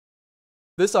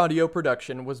This audio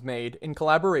production was made in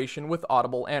collaboration with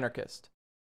Audible Anarchist.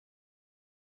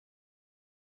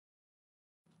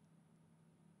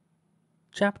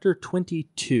 Chapter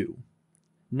 22: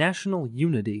 National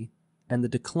Unity and the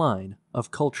Decline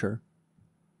of Culture.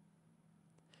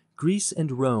 Greece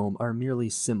and Rome are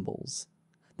merely symbols.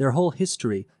 Their whole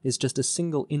history is just a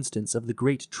single instance of the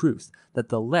great truth that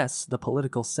the less the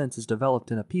political sense is developed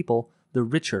in a people, the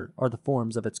richer are the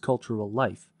forms of its cultural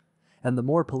life. And the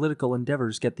more political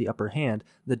endeavors get the upper hand,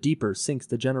 the deeper sinks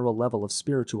the general level of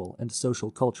spiritual and social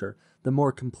culture, the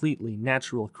more completely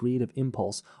natural creative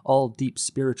impulse, all deep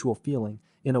spiritual feeling,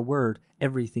 in a word,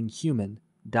 everything human,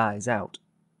 dies out.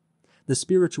 The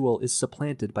spiritual is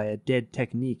supplanted by a dead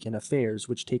technique in affairs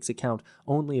which takes account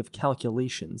only of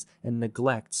calculations and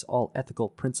neglects all ethical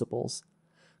principles.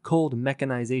 Cold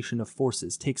mechanization of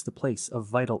forces takes the place of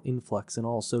vital influx in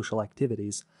all social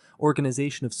activities.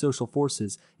 Organization of social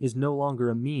forces is no longer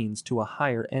a means to a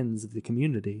higher ends of the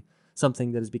community,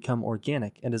 something that has become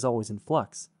organic and is always in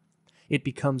flux. It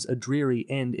becomes a dreary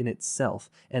end in itself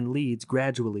and leads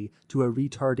gradually to a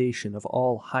retardation of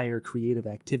all higher creative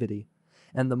activity.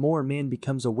 And the more man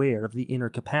becomes aware of the inner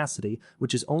capacity,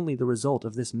 which is only the result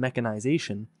of this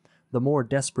mechanization, the more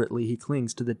desperately he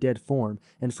clings to the dead form,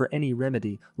 and for any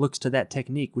remedy looks to that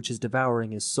technique which is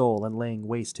devouring his soul and laying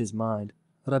waste his mind.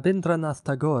 Rabindranath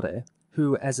Tagore,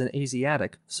 who as an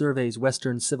Asiatic surveys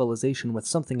Western civilization with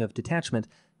something of detachment,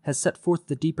 has set forth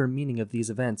the deeper meaning of these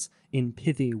events in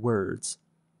pithy words.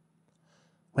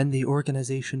 When the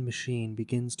organization machine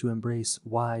begins to embrace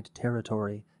wide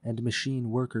territory and machine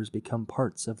workers become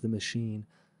parts of the machine,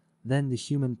 then the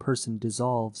human person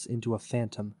dissolves into a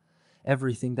phantom.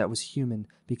 Everything that was human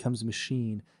becomes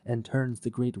machine and turns the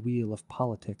great wheel of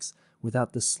politics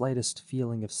without the slightest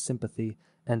feeling of sympathy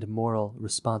and moral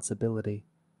responsibility.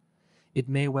 It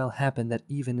may well happen that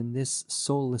even in this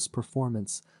soulless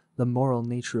performance, the moral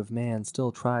nature of man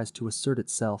still tries to assert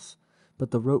itself, but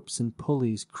the ropes and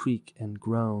pulleys creak and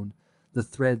groan. The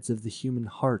threads of the human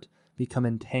heart become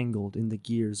entangled in the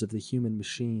gears of the human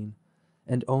machine,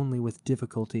 and only with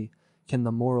difficulty can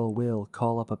the moral will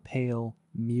call up a pale,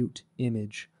 mute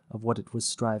image of what it was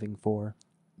striving for.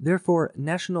 Therefore,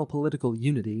 national political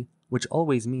unity, which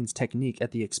always means technique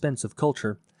at the expense of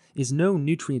culture, is no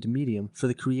nutrient medium for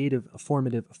the creative,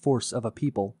 formative force of a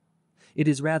people. It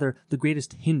is rather the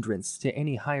greatest hindrance to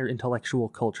any higher intellectual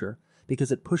culture, because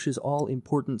it pushes all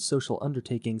important social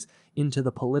undertakings into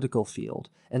the political field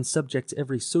and subjects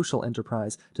every social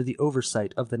enterprise to the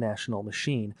oversight of the national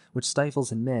machine, which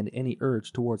stifles in men any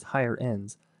urge towards higher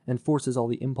ends, and forces all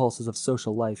the impulses of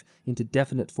social life into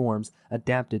definite forms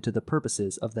adapted to the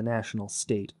purposes of the national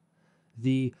state.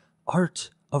 The art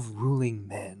of ruling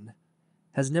men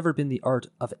has never been the art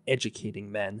of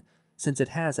educating men, since it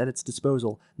has at its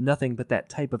disposal nothing but that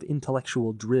type of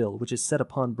intellectual drill which is set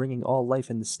upon bringing all life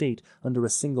in the state under a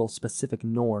single specific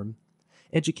norm.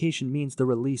 Education means the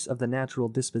release of the natural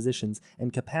dispositions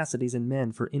and capacities in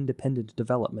men for independent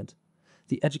development.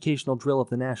 The educational drill of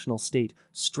the national state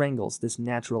strangles this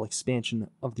natural expansion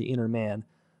of the inner man,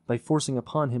 by forcing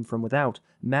upon him from without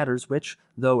matters which,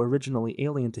 though originally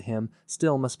alien to him,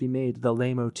 still must be made the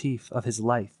leitmotif of his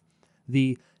life.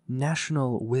 The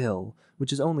national will,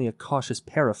 which is only a cautious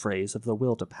paraphrase of the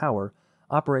will to power,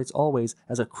 operates always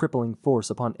as a crippling force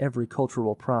upon every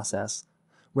cultural process.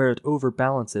 Where it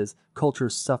overbalances, culture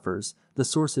suffers. The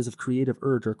sources of creative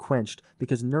urge are quenched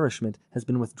because nourishment has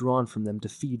been withdrawn from them to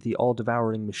feed the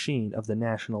all-devouring machine of the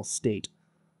national state.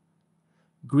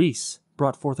 Greece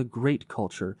brought forth a great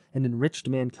culture and enriched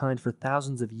mankind for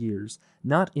thousands of years,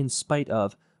 not in spite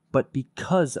of, but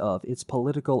because of its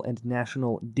political and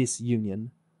national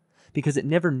disunion. Because it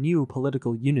never knew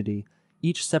political unity,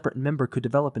 each separate member could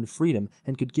develop in freedom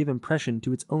and could give impression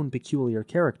to its own peculiar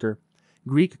character.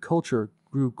 Greek culture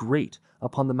grew great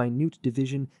upon the minute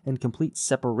division and complete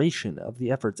separation of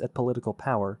the efforts at political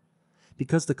power.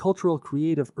 Because the cultural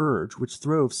creative urge which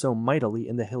throve so mightily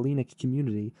in the Hellenic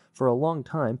community for a long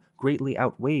time greatly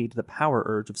outweighed the power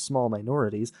urge of small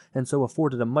minorities, and so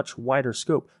afforded a much wider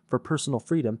scope for personal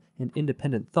freedom and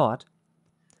independent thought.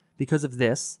 Because of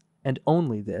this, and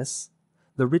only this,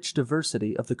 the rich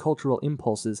diversity of the cultural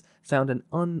impulses found an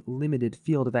unlimited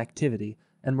field of activity,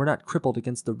 and were not crippled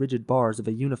against the rigid bars of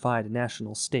a unified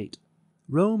national state.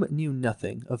 Rome knew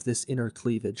nothing of this inner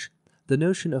cleavage. The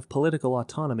notion of political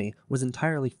autonomy was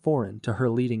entirely foreign to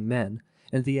her leading men,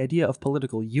 and the idea of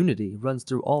political unity runs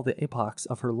through all the epochs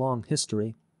of her long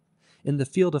history. In the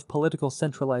field of political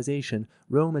centralization,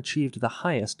 Rome achieved the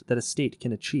highest that a state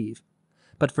can achieve.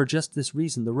 But for just this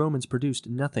reason, the Romans produced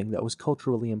nothing that was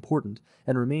culturally important,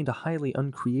 and remained a highly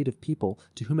uncreative people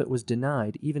to whom it was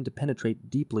denied even to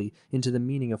penetrate deeply into the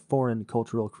meaning of foreign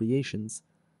cultural creations.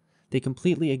 They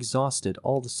completely exhausted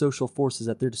all the social forces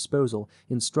at their disposal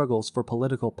in struggles for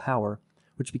political power,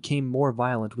 which became more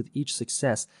violent with each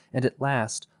success, and at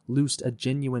last loosed a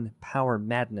genuine power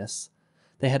madness.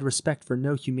 They had respect for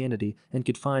no humanity, and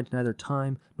could find neither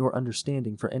time nor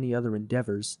understanding for any other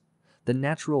endeavors. The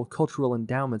natural cultural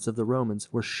endowments of the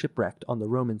Romans were shipwrecked on the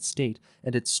Roman state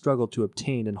and its struggle to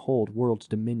obtain and hold world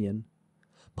dominion.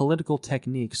 Political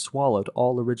technique swallowed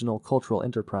all original cultural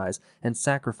enterprise and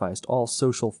sacrificed all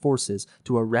social forces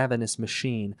to a ravenous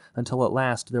machine until at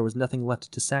last there was nothing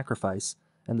left to sacrifice,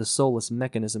 and the soulless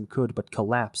mechanism could but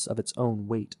collapse of its own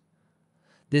weight.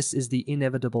 This is the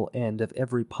inevitable end of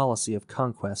every policy of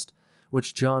conquest,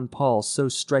 which John Paul so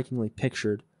strikingly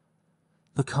pictured.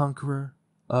 The conqueror,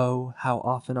 oh, how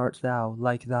often art thou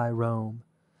like thy Rome,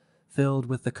 filled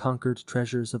with the conquered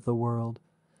treasures of the world,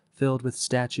 filled with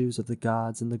statues of the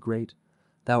gods and the great,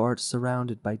 thou art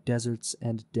surrounded by deserts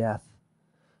and death.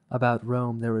 About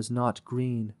Rome there is naught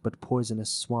green but poisonous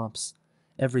swamps.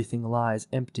 Everything lies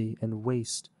empty and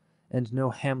waste, and no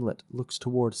hamlet looks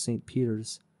toward St.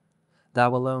 Peter's.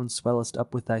 Thou alone swellest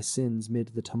up with thy sins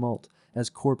mid the tumult, as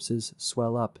corpses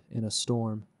swell up in a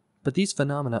storm. But these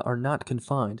phenomena are not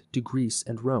confined to Greece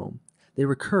and Rome. They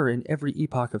recur in every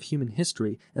epoch of human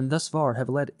history, and thus far have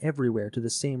led everywhere to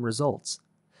the same results.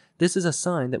 This is a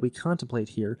sign that we contemplate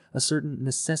here a certain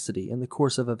necessity in the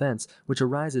course of events which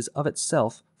arises of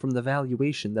itself from the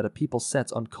valuation that a people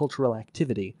sets on cultural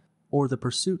activity, or the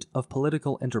pursuit of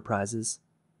political enterprises.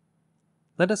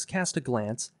 Let us cast a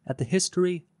glance at the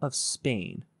history of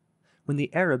Spain. When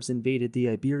the Arabs invaded the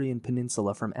Iberian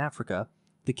Peninsula from Africa,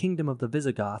 the kingdom of the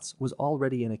Visigoths was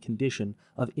already in a condition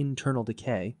of internal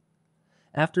decay.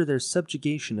 After their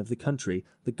subjugation of the country,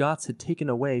 the Goths had taken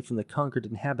away from the conquered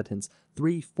inhabitants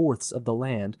 3/4 of the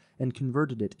land and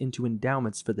converted it into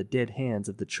endowments for the dead hands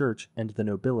of the church and the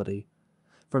nobility.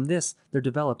 From this there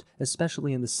developed,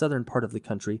 especially in the southern part of the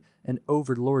country, an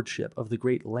overlordship of the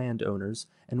great landowners,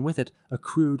 and with it a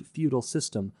crude feudal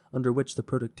system under which the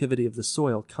productivity of the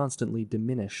soil constantly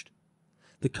diminished.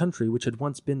 The country, which had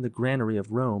once been the granary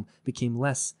of Rome, became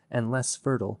less and less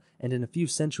fertile, and in a few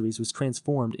centuries was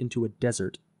transformed into a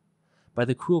desert. By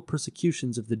the cruel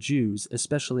persecutions of the Jews,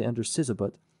 especially under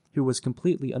Sigebut, who was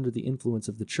completely under the influence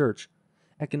of the church,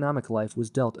 economic life was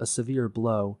dealt a severe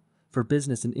blow, for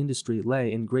business and industry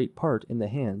lay in great part in the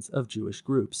hands of Jewish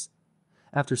groups.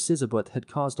 After Sigebut had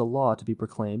caused a law to be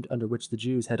proclaimed under which the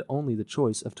Jews had only the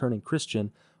choice of turning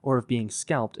Christian or of being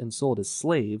scalped and sold as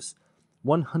slaves,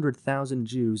 100,000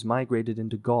 Jews migrated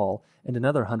into Gaul and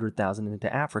another 100,000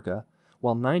 into Africa,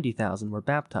 while 90,000 were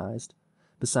baptized.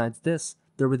 Besides this,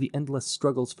 there were the endless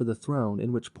struggles for the throne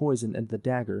in which poison and the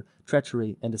dagger,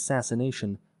 treachery and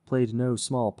assassination played no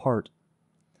small part.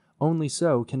 Only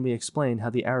so can we explain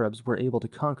how the Arabs were able to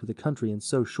conquer the country in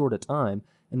so short a time,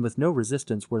 and with no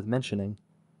resistance worth mentioning.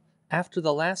 After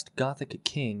the last Gothic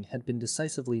king had been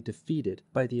decisively defeated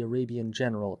by the Arabian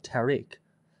general Tariq,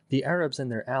 the Arabs and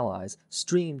their allies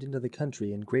streamed into the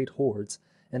country in great hordes,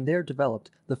 and there developed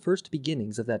the first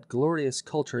beginnings of that glorious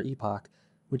culture epoch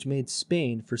which made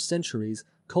Spain for centuries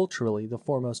culturally the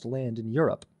foremost land in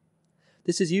Europe.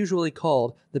 This is usually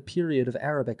called the period of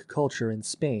Arabic culture in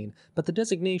Spain, but the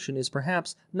designation is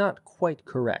perhaps not quite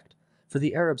correct, for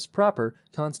the Arabs proper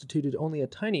constituted only a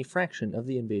tiny fraction of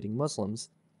the invading Muslims.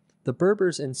 The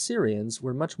Berbers and Syrians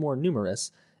were much more numerous,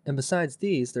 and besides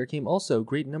these there came also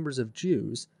great numbers of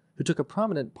Jews, who took a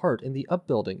prominent part in the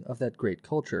upbuilding of that great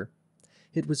culture.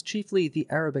 It was chiefly the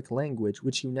Arabic language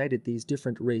which united these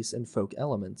different race and folk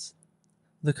elements.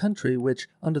 The country, which,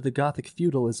 under the Gothic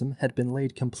feudalism, had been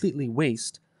laid completely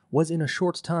waste, was in a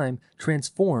short time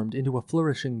transformed into a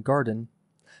flourishing garden.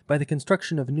 By the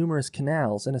construction of numerous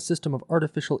canals and a system of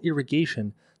artificial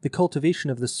irrigation, the cultivation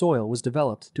of the soil was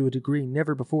developed to a degree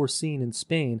never before seen in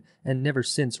Spain and never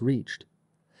since reached.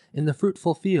 In the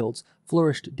fruitful fields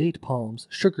flourished date palms,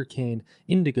 sugar cane,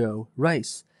 indigo,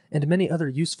 rice, and many other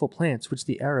useful plants which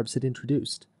the Arabs had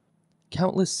introduced.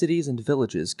 Countless cities and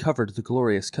villages covered the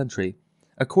glorious country.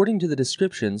 According to the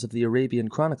descriptions of the Arabian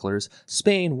chroniclers,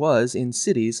 Spain was, in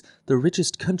cities, the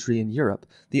richest country in Europe,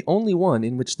 the only one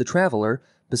in which the traveler,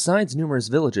 besides numerous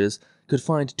villages, could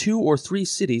find 2 or 3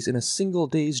 cities in a single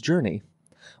day's journey.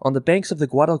 On the banks of the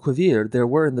Guadalquivir there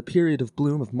were, in the period of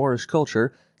bloom of Moorish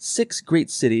culture, 6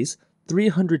 great cities,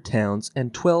 300 towns,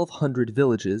 and 1,200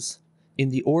 villages. In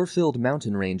the ore-filled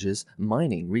mountain ranges,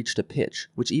 mining reached a pitch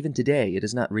which even today it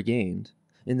has not regained.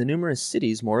 In the numerous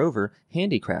cities, moreover,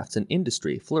 handicrafts and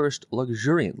industry flourished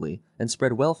luxuriantly and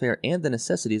spread welfare and the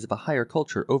necessities of a higher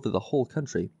culture over the whole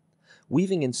country.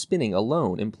 Weaving and spinning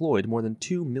alone employed more than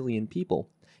 2 million people.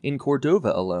 In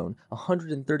Cordova alone,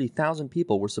 130,000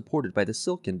 people were supported by the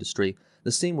silk industry.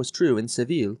 The same was true in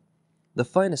Seville. The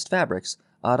finest fabrics,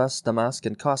 arras, damask,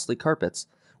 and costly carpets,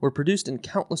 were produced in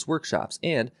countless workshops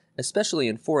and, especially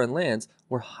in foreign lands,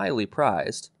 were highly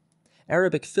prized.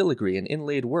 Arabic filigree and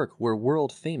inlaid work were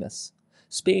world famous.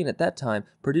 Spain at that time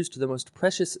produced the most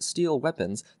precious steel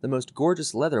weapons, the most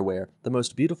gorgeous leatherware, the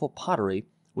most beautiful pottery,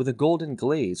 with a golden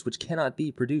glaze which cannot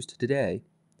be produced today.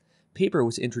 Paper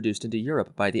was introduced into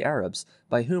Europe by the Arabs,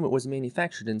 by whom it was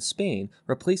manufactured in Spain,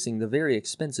 replacing the very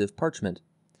expensive parchment.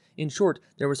 In short,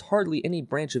 there was hardly any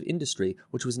branch of industry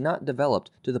which was not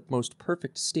developed to the most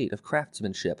perfect state of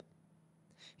craftsmanship.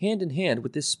 Hand in hand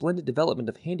with this splendid development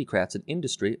of handicrafts and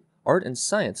industry, art and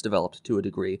science developed to a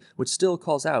degree which still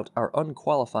calls out our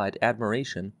unqualified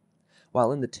admiration.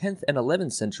 While in the 10th and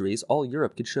 11th centuries all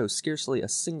Europe could show scarcely a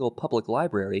single public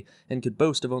library and could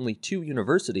boast of only 2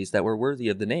 universities that were worthy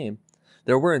of the name,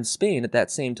 there were in Spain at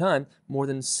that same time more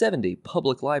than 70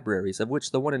 public libraries, of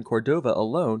which the one in Cordova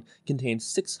alone contained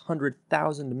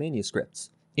 600,000 manuscripts.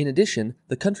 In addition,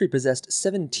 the country possessed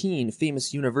 17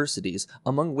 famous universities,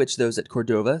 among which those at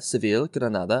Cordova, Seville,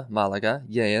 Granada, Malaga,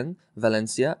 Jaén,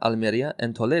 Valencia, Almeria,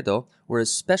 and Toledo were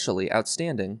especially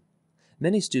outstanding.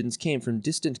 Many students came from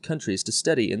distant countries to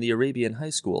study in the Arabian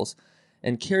high schools,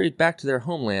 and carried back to their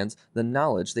homelands the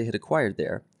knowledge they had acquired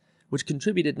there, which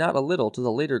contributed not a little to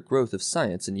the later growth of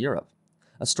science in Europe.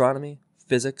 Astronomy,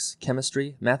 physics,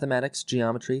 chemistry, mathematics,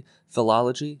 geometry,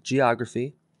 philology,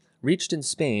 geography, reached in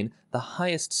Spain the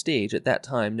highest stage at that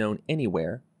time known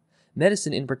anywhere.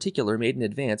 Medicine in particular made an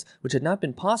advance which had not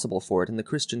been possible for it in the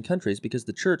Christian countries because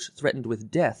the Church threatened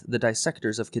with death the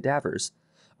dissectors of cadavers.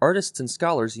 Artists and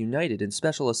scholars united in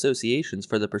special associations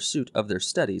for the pursuit of their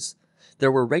studies.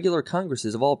 There were regular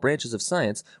congresses of all branches of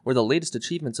science where the latest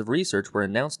achievements of research were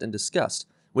announced and discussed,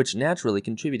 which naturally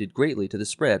contributed greatly to the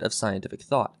spread of scientific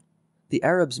thought. The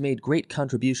Arabs made great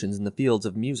contributions in the fields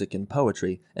of music and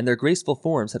poetry, and their graceful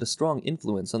forms had a strong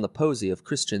influence on the poesy of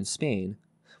Christian Spain.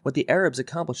 What the Arabs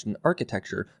accomplished in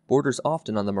architecture borders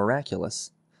often on the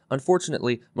miraculous.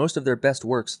 Unfortunately, most of their best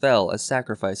works fell as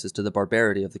sacrifices to the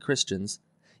barbarity of the Christians.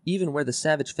 Even where the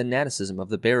savage fanaticism of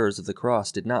the bearers of the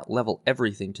cross did not level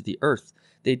everything to the earth,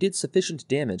 they did sufficient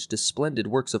damage to splendid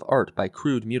works of art by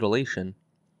crude mutilation.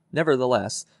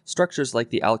 Nevertheless, structures like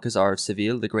the Alcazar of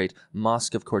Seville, the great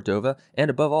Mosque of Cordova, and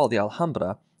above all the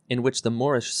Alhambra, in which the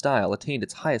Moorish style attained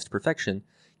its highest perfection,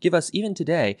 give us even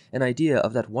today an idea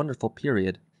of that wonderful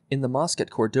period. In the mosque at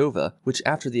Cordova, which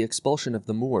after the expulsion of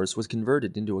the Moors was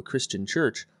converted into a Christian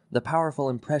church, the powerful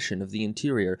impression of the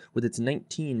interior, with its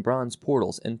 19 bronze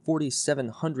portals and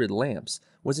 4,700 lamps,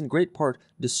 was in great part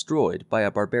destroyed by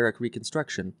a barbaric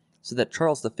reconstruction, so that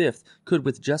Charles V could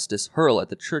with justice hurl at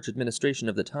the church administration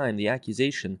of the time the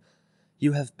accusation,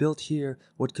 "You have built here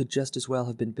what could just as well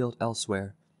have been built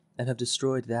elsewhere, and have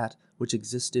destroyed that which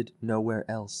existed nowhere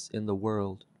else in the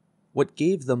world." What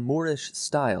gave the Moorish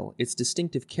style its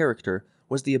distinctive character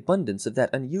was the abundance of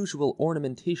that unusual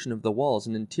ornamentation of the walls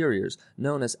and interiors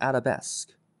known as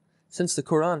arabesque. Since the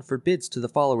Koran forbids to the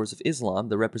followers of Islam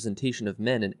the representation of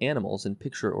men and animals in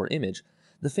picture or image,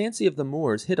 the fancy of the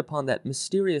Moors hit upon that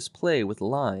mysterious play with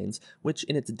lines which,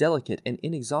 in its delicate and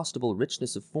inexhaustible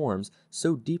richness of forms,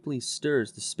 so deeply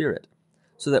stirs the spirit,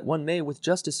 so that one may with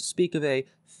justice speak of a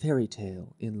fairy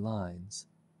tale in lines.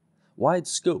 Wide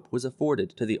scope was afforded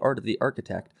to the art of the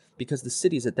architect because the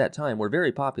cities at that time were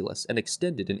very populous and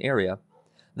extended in area.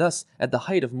 Thus, at the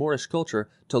height of Moorish culture,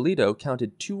 Toledo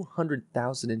counted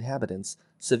 200,000 inhabitants,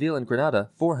 Seville and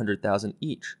Granada 400,000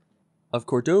 each. Of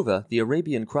Cordova, the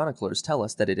Arabian chroniclers tell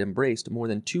us that it embraced more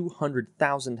than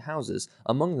 200,000 houses,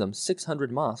 among them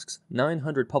 600 mosques,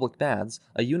 900 public baths,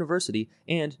 a university,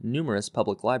 and numerous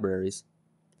public libraries.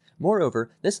 Moreover,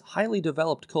 this highly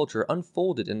developed culture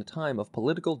unfolded in a time of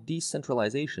political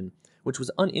decentralization, which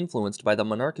was uninfluenced by the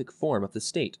monarchic form of the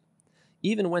state.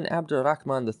 Even when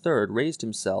Abd-ar-Rahman III raised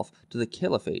himself to the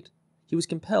caliphate, he was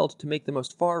compelled to make the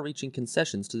most far-reaching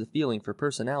concessions to the feeling for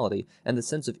personality and the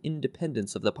sense of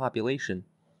independence of the population.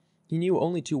 He knew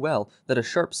only too well that a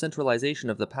sharp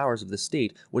centralization of the powers of the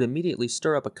state would immediately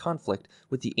stir up a conflict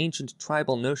with the ancient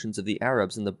tribal notions of the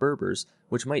Arabs and the Berbers,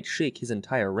 which might shake his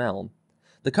entire realm.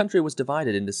 The country was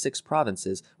divided into 6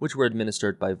 provinces, which were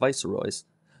administered by viceroys.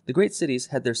 The great cities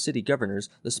had their city governors,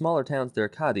 the smaller towns their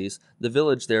cadis, the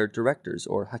village their directors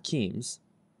or hakims.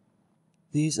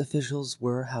 These officials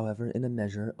were, however, in a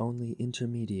measure only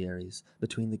intermediaries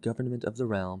between the government of the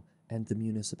realm and the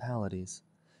municipalities.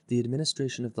 The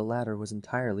administration of the latter was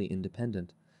entirely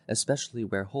independent, especially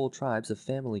where whole tribes of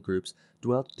family groups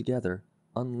dwelt together.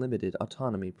 Unlimited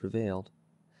autonomy prevailed.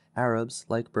 Arabs,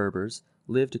 like Berbers,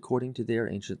 lived according to their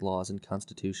ancient laws and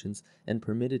constitutions and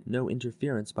permitted no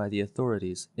interference by the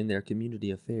authorities in their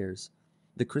community affairs.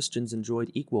 The Christians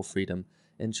enjoyed equal freedom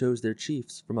and chose their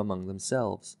chiefs from among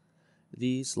themselves.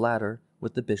 These latter,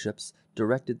 with the bishops,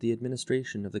 directed the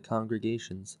administration of the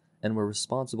congregations and were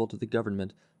responsible to the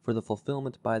government for the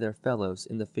fulfillment by their fellows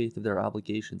in the faith of their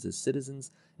obligations as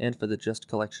citizens and for the just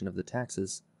collection of the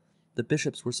taxes. The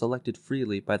bishops were selected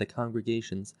freely by the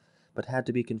congregations, but had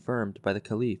to be confirmed by the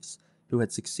caliphs, who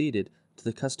had succeeded to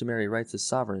the customary rights of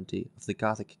sovereignty of the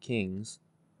Gothic kings.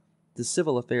 The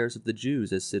civil affairs of the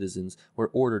Jews as citizens were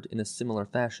ordered in a similar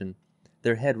fashion,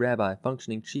 their head rabbi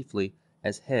functioning chiefly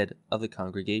as head of the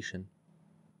congregation.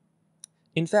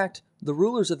 In fact, the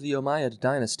rulers of the Umayyad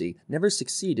dynasty never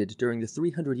succeeded during the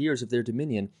 300 years of their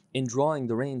dominion in drawing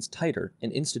the reins tighter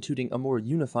and instituting a more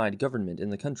unified government in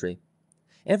the country.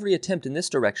 Every attempt in this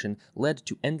direction led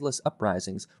to endless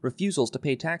uprisings, refusals to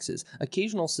pay taxes,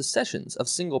 occasional secessions of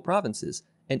single provinces,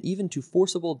 and even to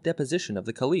forcible deposition of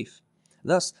the caliph.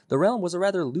 Thus, the realm was a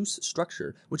rather loose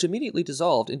structure, which immediately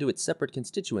dissolved into its separate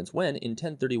constituents when, in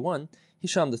 1031,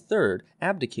 Hisham III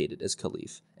abdicated as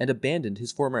caliph and abandoned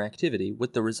his former activity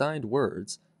with the resigned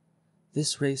words,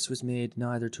 "This race was made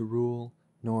neither to rule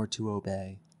nor to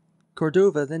obey."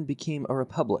 Cordova then became a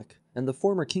republic, and the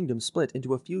former kingdom split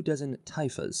into a few dozen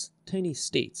taifas, tiny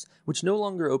states, which no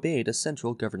longer obeyed a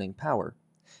central governing power.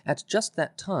 At just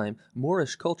that time,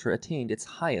 Moorish culture attained its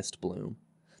highest bloom.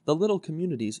 The little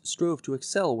communities strove to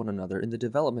excel one another in the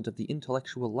development of the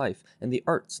intellectual life and the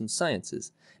arts and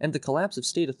sciences, and the collapse of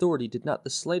state authority did not the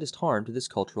slightest harm to this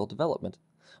cultural development.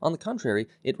 On the contrary,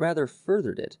 it rather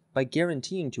furthered it by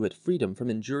guaranteeing to it freedom from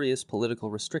injurious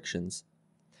political restrictions.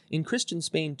 In Christian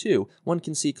Spain, too, one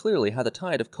can see clearly how the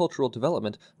tide of cultural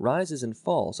development rises and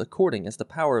falls according as the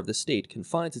power of the state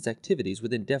confines its activities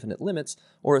within definite limits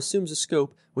or assumes a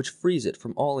scope which frees it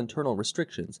from all internal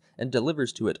restrictions and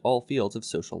delivers to it all fields of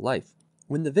social life.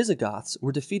 When the Visigoths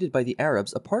were defeated by the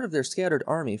Arabs, a part of their scattered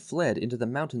army fled into the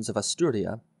mountains of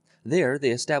Asturia. There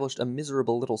they established a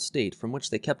miserable little state from which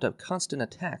they kept up constant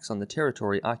attacks on the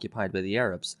territory occupied by the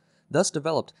Arabs. Thus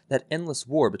developed that endless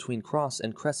war between Cross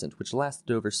and Crescent which lasted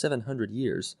over 700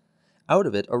 years. Out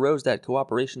of it arose that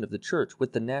cooperation of the Church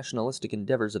with the nationalistic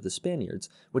endeavors of the Spaniards,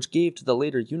 which gave to the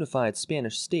later unified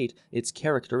Spanish state its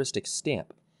characteristic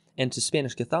stamp, and to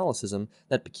Spanish Catholicism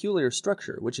that peculiar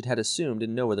structure which it had assumed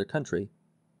in no other country.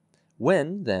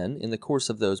 When, then, in the course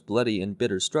of those bloody and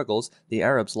bitter struggles, the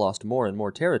Arabs lost more and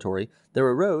more territory, there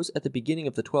arose at the beginning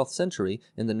of the 12th century,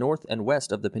 in the north and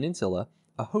west of the peninsula,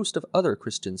 a host of other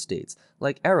Christian states,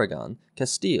 like Aragon,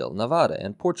 Castile, Navarra,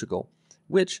 and Portugal,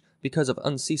 which, because of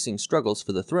unceasing struggles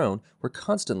for the throne, were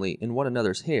constantly in one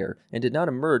another's hair, and did not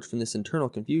emerge from this internal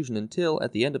confusion until,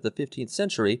 at the end of the 15th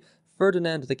century,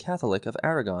 Ferdinand the Catholic of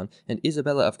Aragon and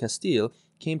Isabella of Castile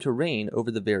came to reign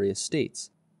over the various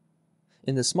states.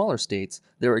 In the smaller states,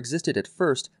 there existed at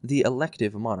first the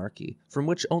elective monarchy, from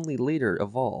which only later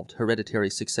evolved hereditary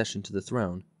succession to the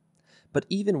throne. But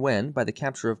even when, by the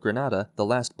capture of Granada, the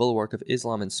last bulwark of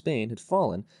Islam in Spain had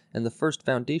fallen, and the first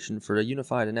foundation for a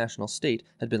unified national state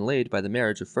had been laid by the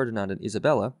marriage of Ferdinand and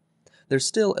Isabella, there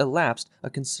still elapsed a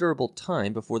considerable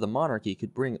time before the monarchy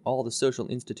could bring all the social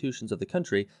institutions of the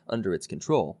country under its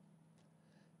control.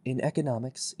 In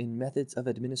economics, in methods of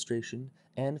administration,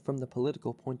 and from the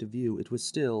political point of view, it was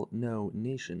still no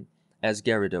nation, as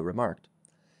Garrido remarked.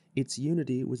 Its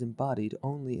unity was embodied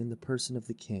only in the person of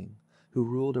the king, who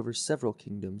ruled over several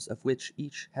kingdoms, of which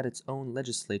each had its own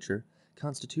legislature,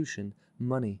 constitution,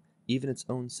 money, even its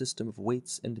own system of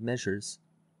weights and measures.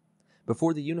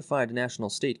 Before the unified national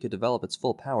state could develop its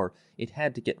full power, it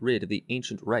had to get rid of the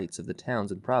ancient rights of the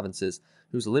towns and provinces,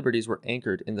 whose liberties were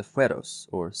anchored in the fueros,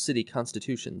 or city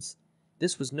constitutions.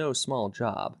 This was no small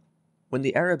job. When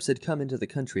the Arabs had come into the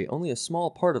country, only a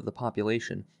small part of the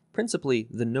population, principally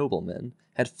the noblemen,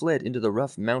 had fled into the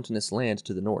rough mountainous land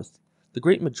to the north. The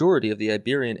great majority of the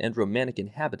Iberian and Romanic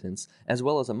inhabitants, as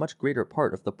well as a much greater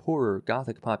part of the poorer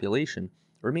Gothic population,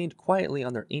 remained quietly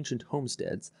on their ancient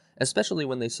homesteads, especially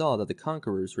when they saw that the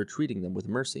conquerors were treating them with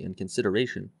mercy and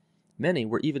consideration. Many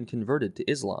were even converted to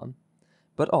Islam.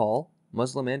 But all,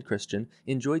 Muslim and Christian,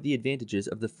 enjoyed the advantages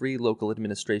of the free local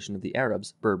administration of the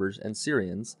Arabs, Berbers, and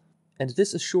Syrians, and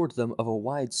this assured them of a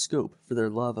wide scope for their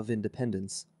love of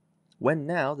independence. When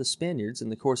now the Spaniards, in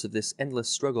the course of this endless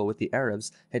struggle with the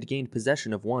Arabs, had gained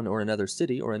possession of one or another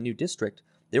city or a new district,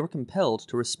 they were compelled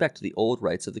to respect the old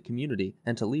rights of the community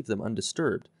and to leave them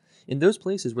undisturbed. In those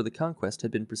places where the conquest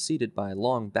had been preceded by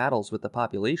long battles with the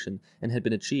population and had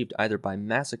been achieved either by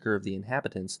massacre of the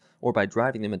inhabitants or by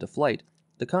driving them into flight,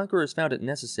 the conquerors found it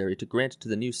necessary to grant to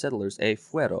the new settlers a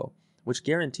fuero, which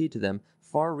guaranteed to them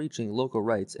far-reaching local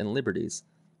rights and liberties.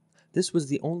 This was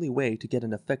the only way to get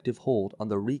an effective hold on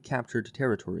the recaptured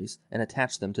territories and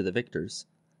attach them to the victors.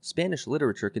 Spanish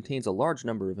literature contains a large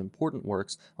number of important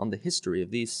works on the history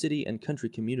of these city and country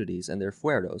communities and their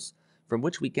fueros, from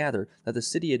which we gather that the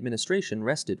city administration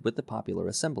rested with the popular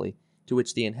assembly, to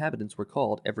which the inhabitants were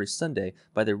called every Sunday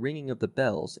by the ringing of the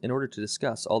bells in order to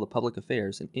discuss all the public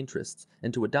affairs and interests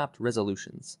and to adopt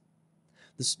resolutions.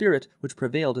 The spirit which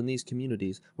prevailed in these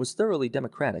communities was thoroughly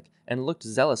democratic and looked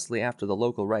zealously after the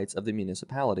local rights of the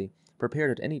municipality,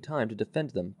 prepared at any time to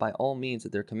defend them by all means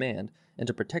at their command and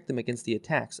to protect them against the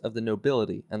attacks of the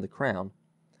nobility and the crown.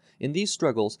 In these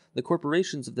struggles, the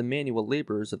corporations of the manual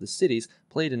laborers of the cities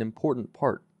played an important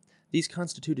part. These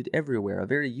constituted everywhere a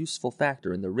very useful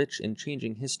factor in the rich and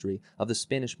changing history of the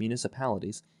Spanish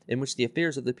municipalities in which the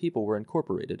affairs of the people were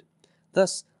incorporated.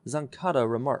 Thus, Zancada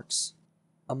remarks,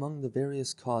 "Among the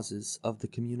various causes of the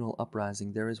communal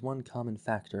uprising there is one common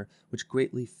factor which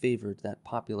greatly favored that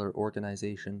popular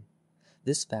organization.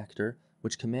 This factor,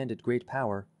 which commanded great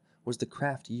power, was the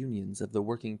craft unions of the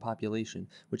working population,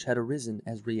 which had arisen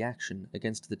as reaction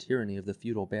against the tyranny of the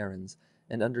feudal barons,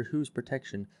 and under whose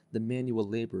protection the manual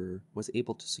laborer was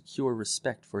able to secure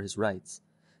respect for his rights.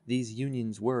 These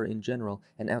unions were, in general,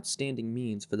 an outstanding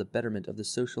means for the betterment of the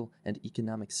social and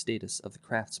economic status of the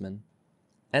craftsmen.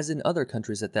 As in other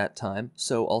countries at that time,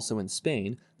 so also in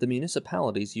Spain, the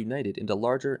municipalities united into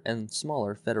larger and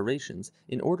smaller federations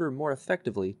in order more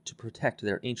effectively to protect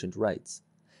their ancient rights.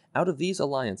 Out of these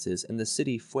alliances and the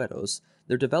city fueros,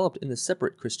 there developed in the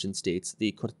separate Christian states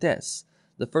the Cortes,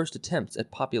 the first attempts at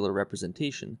popular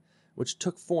representation, which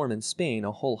took form in Spain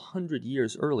a whole 100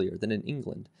 years earlier than in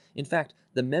England. In fact,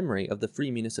 the memory of the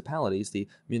free municipalities, the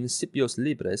municipios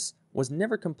libres, was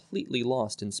never completely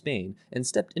lost in Spain and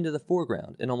stepped into the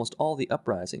foreground in almost all the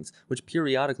uprisings which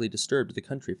periodically disturbed the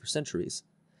country for centuries.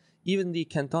 Even the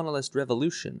Cantonalist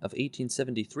Revolution of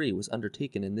 1873 was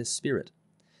undertaken in this spirit.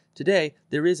 Today,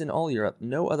 there is in all Europe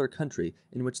no other country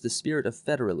in which the spirit of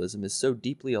federalism is so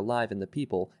deeply alive in the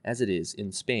people as it is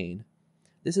in Spain.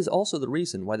 This is also the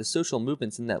reason why the social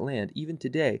movements in that land even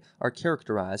today are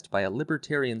characterized by a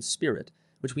libertarian spirit,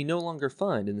 which we no longer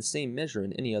find in the same measure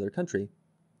in any other country.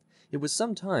 It was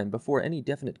some time before any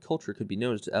definite culture could be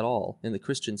noticed at all in the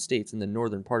Christian states in the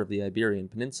northern part of the Iberian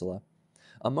Peninsula.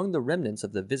 Among the remnants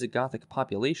of the Visigothic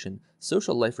population,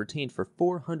 social life retained for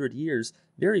 400 years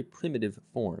very primitive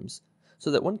forms, so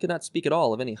that one cannot speak at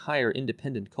all of any higher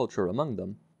independent culture among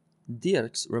them.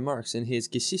 Dirks remarks in his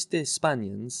Geschichte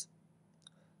Spaniens,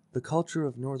 "The culture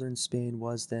of northern Spain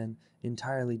was, then,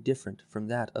 entirely different from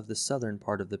that of the southern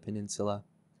part of the peninsula.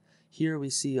 Here we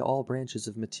see all branches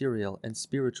of material and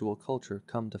spiritual culture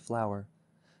come to flower.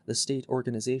 The state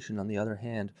organization, on the other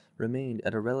hand, remained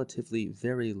at a relatively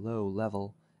very low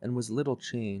level, and was little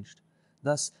changed.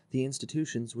 Thus, the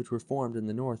institutions which were formed in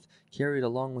the north carried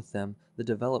along with them the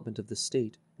development of the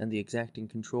state and the exacting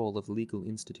control of legal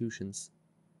institutions."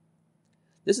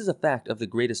 This is a fact of the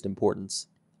greatest importance.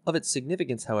 Of its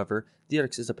significance, however,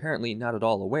 Dirks is apparently not at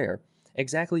all aware,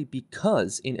 exactly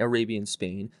because in Arabian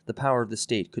Spain the power of the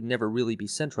state could never really be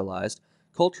centralized.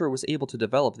 Culture was able to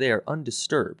develop there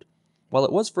undisturbed, while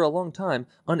it was for a long time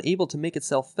unable to make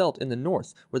itself felt in the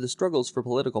north, where the struggles for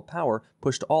political power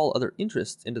pushed all other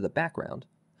interests into the background.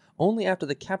 Only after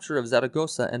the capture of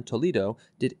Zaragoza and Toledo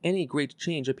did any great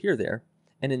change appear there,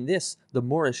 and in this the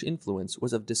Moorish influence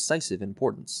was of decisive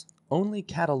importance. Only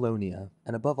Catalonia,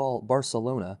 and above all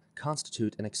Barcelona,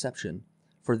 constitute an exception,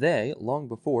 for they, long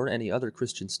before any other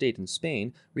Christian state in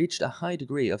Spain, reached a high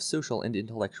degree of social and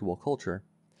intellectual culture.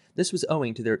 This was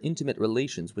owing to their intimate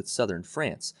relations with southern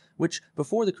France, which,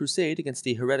 before the crusade against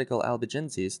the heretical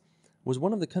Albigenses, was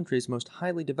one of the countries most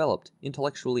highly developed,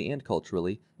 intellectually and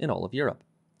culturally, in all of Europe.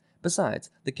 Besides,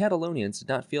 the Catalonians did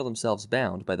not feel themselves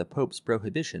bound by the Pope's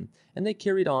prohibition, and they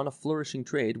carried on a flourishing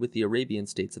trade with the Arabian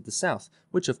states of the south,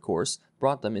 which, of course,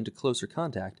 brought them into closer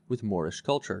contact with Moorish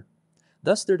culture.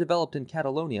 Thus there developed in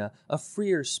Catalonia a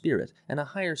freer spirit and a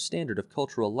higher standard of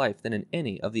cultural life than in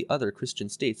any of the other Christian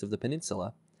states of the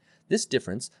peninsula. This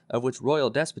difference, of which royal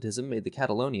despotism made the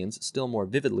Catalonians still more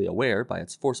vividly aware by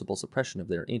its forcible suppression of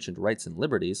their ancient rights and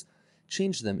liberties,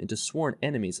 changed them into sworn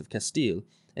enemies of Castile,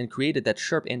 and created that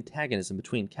sharp antagonism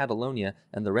between Catalonia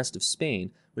and the rest of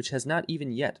Spain, which has not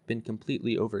even yet been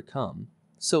completely overcome.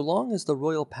 So long as the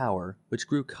royal power, which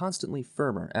grew constantly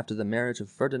firmer after the marriage of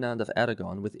Ferdinand of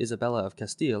Aragon with Isabella of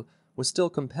Castile, was still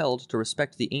compelled to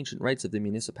respect the ancient rights of the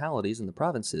municipalities and the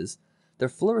provinces, there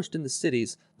flourished in the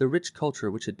cities the rich culture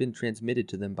which had been transmitted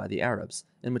to them by the Arabs,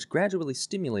 and which gradually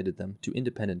stimulated them to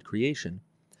independent creation.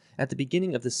 At the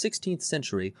beginning of the 16th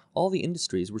century, all the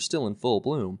industries were still in full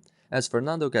bloom. As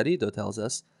Fernando Garrido tells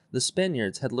us, the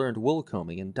Spaniards had learned wool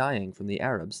combing and dyeing from the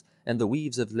Arabs, and the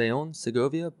weaves of Leon,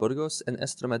 Segovia, Burgos, and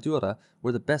Estremadura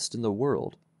were the best in the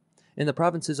world. In the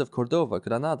provinces of Cordova,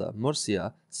 Granada,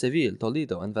 Murcia, Seville,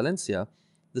 Toledo, and Valencia,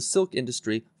 the silk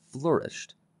industry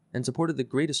flourished and supported the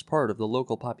greatest part of the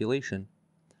local population.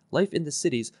 Life in the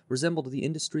cities resembled the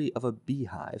industry of a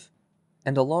beehive.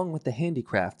 And along with the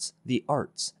handicrafts, the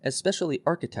arts, especially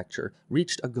architecture,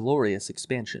 reached a glorious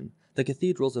expansion. The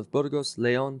cathedrals of Burgos,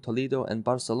 Leon, Toledo, and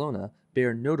Barcelona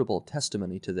bear notable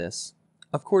testimony to this.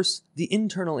 Of course, the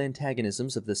internal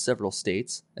antagonisms of the several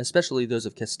states, especially those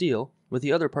of Castile, with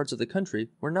the other parts of the country,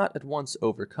 were not at once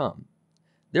overcome.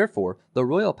 Therefore, the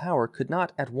royal power could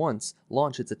not at once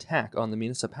launch its attack on the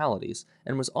municipalities,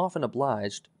 and was often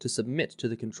obliged to submit to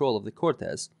the control of the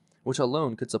Cortes, which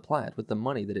alone could supply it with the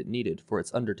money that it needed for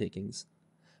its undertakings.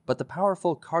 But the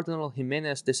powerful Cardinal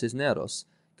Jimenez de Cisneros,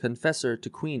 confessor to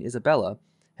Queen Isabella,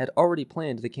 had already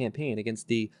planned the campaign against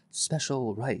the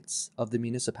special rights of the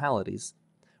municipalities.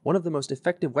 One of the most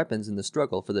effective weapons in the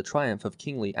struggle for the triumph of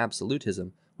kingly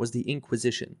absolutism was the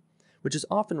Inquisition, which is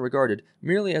often regarded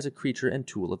merely as a creature and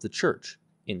tool of the Church,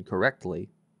 incorrectly.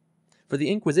 For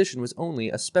the Inquisition was only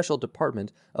a special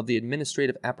department of the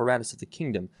administrative apparatus of the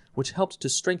kingdom, which helped to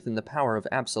strengthen the power of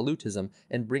absolutism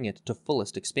and bring it to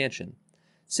fullest expansion.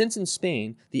 Since in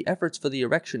Spain the efforts for the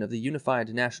erection of the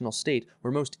unified national state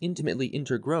were most intimately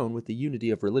intergrown with the unity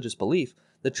of religious belief,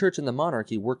 the Church and the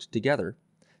monarchy worked together.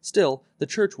 Still, the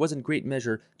Church was in great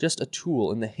measure just a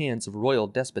tool in the hands of royal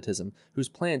despotism, whose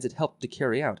plans it helped to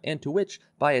carry out, and to which,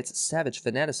 by its savage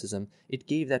fanaticism, it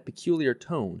gave that peculiar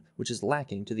tone which is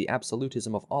lacking to the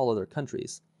absolutism of all other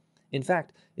countries. In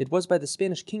fact, it was by the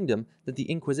Spanish kingdom that the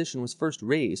Inquisition was first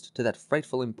raised to that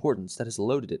frightful importance that has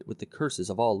loaded it with the curses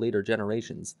of all later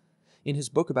generations. In his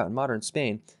book about modern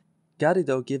Spain,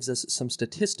 Garrido gives us some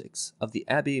statistics of the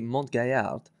Abbé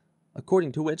Montgaillard,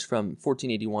 according to which from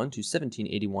 1481 to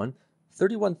 1781,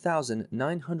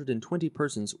 31,920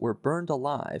 persons were burned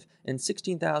alive and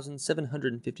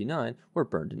 16,759 were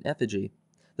burned in effigy.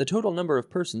 The total number of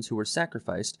persons who were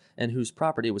sacrificed and whose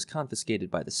property was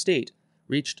confiscated by the state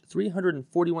reached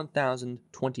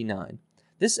 341,029.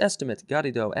 This estimate,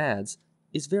 Garrido adds,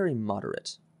 is very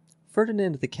moderate.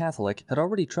 Ferdinand the Catholic had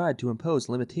already tried to impose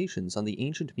limitations on the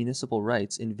ancient municipal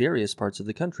rights in various parts of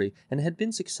the country and had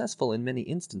been successful in many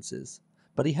instances,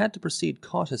 but he had to proceed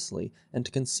cautiously and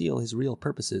to conceal his real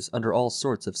purposes under all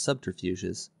sorts of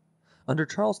subterfuges. Under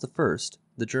Charles I,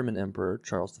 the German Emperor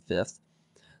Charles V,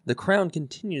 the crown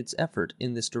continued its effort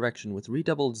in this direction with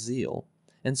redoubled zeal,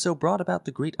 and so brought about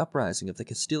the great uprising of the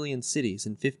Castilian cities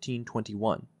in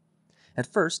 1521.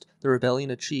 At first, the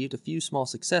rebellion achieved a few small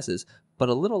successes, but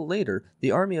a little later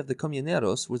the army of the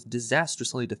Comuneros was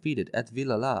disastrously defeated at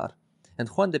Villalar, and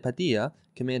Juan de Padilla,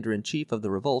 commander-in-chief of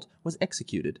the revolt, was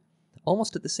executed.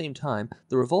 Almost at the same time,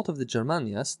 the revolt of the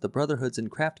Germanias, the brotherhoods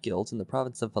and craft guilds in the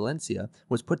province of Valencia,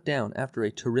 was put down after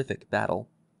a terrific battle.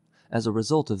 As a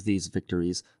result of these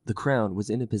victories, the crown was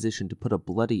in a position to put a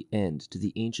bloody end to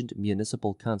the ancient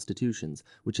municipal constitutions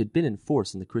which had been in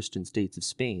force in the Christian states of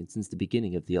Spain since the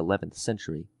beginning of the 11th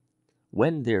century.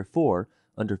 When, therefore,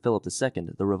 under Philip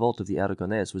II, the revolt of the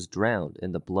Aragonese was drowned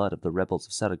in the blood of the rebels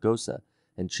of Saragossa,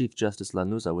 and Chief Justice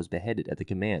Lanuza was beheaded at the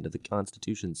command of the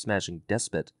constitution-smashing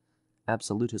despot,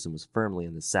 absolutism was firmly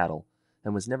in the saddle,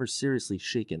 and was never seriously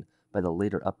shaken by the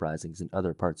later uprisings in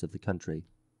other parts of the country.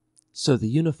 So the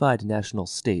unified national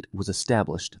state was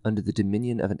established under the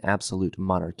dominion of an absolute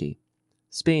monarchy.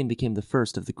 Spain became the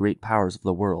first of the great powers of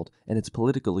the world, and its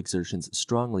political exertions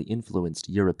strongly influenced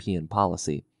European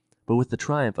policy. But with the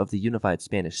triumph of the unified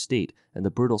Spanish state and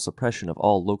the brutal suppression of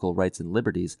all local rights and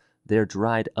liberties, there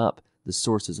dried up the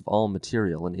sources of all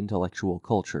material and intellectual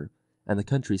culture, and the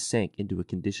country sank into a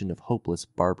condition of hopeless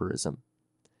barbarism.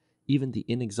 Even the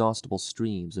inexhaustible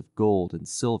streams of gold and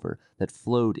silver that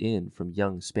flowed in from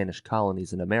young Spanish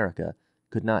colonies in America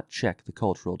could not check the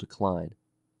cultural decline.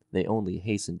 They only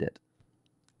hastened it.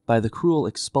 By the cruel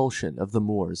expulsion of the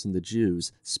Moors and the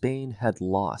Jews, Spain had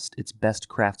lost its best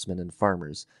craftsmen and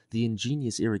farmers, the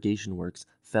ingenious irrigation works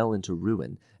fell into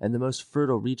ruin, and the most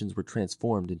fertile regions were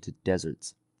transformed into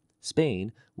deserts.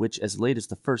 Spain, which as late as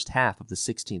the first half of the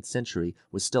 16th century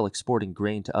was still exporting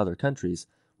grain to other countries,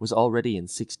 was already in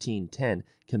 1610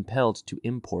 compelled to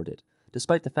import it,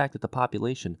 despite the fact that the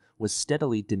population was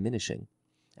steadily diminishing.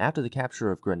 After the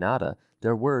capture of Granada,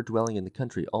 there were dwelling in the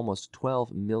country almost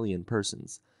 12 million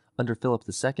persons, Under Philip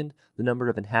II, the number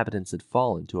of inhabitants had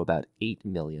fallen to about 8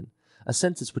 million. A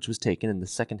census which was taken in the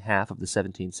second half of the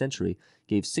 17th century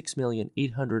gave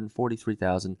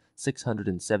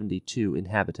 6,843,672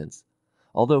 inhabitants.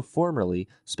 Although formerly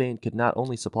Spain could not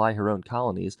only supply her own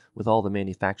colonies with all the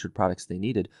manufactured products they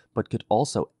needed, but could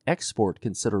also export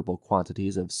considerable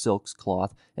quantities of silks,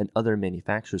 cloth, and other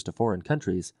manufactures to foreign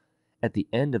countries, at the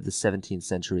end of the 17th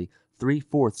century,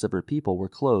 3/4 of her people were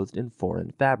clothed in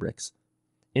foreign fabrics.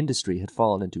 Industry had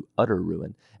fallen into utter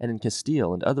ruin, and in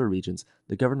Castile and other regions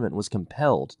the government was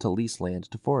compelled to lease land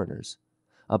to foreigners.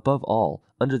 Above all,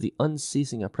 under the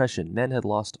unceasing oppression, men had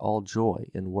lost all joy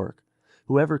in work.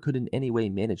 Whoever could in any way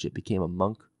manage it became a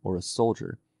monk or a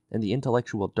soldier, and the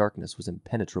intellectual darkness was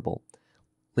impenetrable.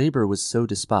 Labor was so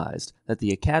despised that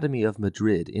the Academy of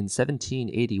Madrid in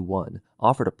 1781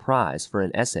 offered a prize for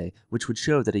an essay which would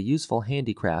show that a useful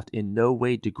handicraft in no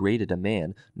way degraded a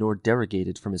man nor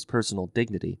derogated from his personal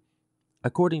dignity.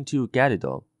 According to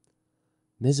Garrido,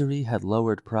 misery had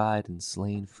lowered pride and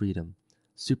slain freedom.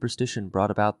 Superstition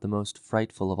brought about the most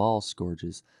frightful of all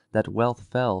scourges, that wealth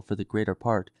fell for the greater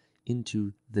part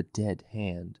into the dead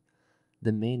hand.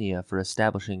 The mania for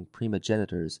establishing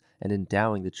primagenitors and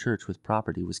endowing the church with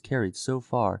property was carried so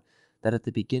far that at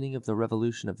the beginning of the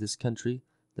revolution of this country,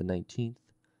 the 19th,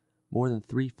 more than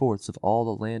 3/4 of all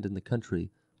the land in the country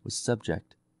was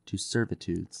subject to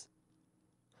servitudes.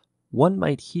 One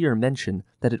might here mention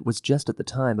that it was just at the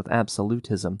time of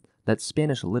absolutism that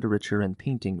Spanish literature and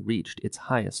painting reached its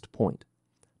highest point.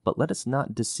 But let us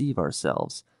not deceive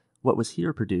ourselves. What was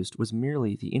here produced was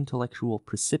merely the intellectual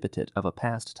precipitate of a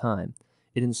past time.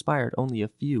 It inspired only a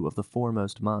few of the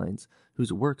foremost minds,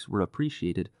 whose works were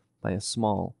appreciated by a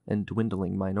small and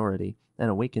dwindling minority, and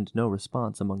awakened no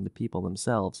response among the people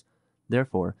themselves.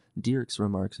 Therefore, Dirks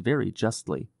remarks very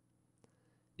justly,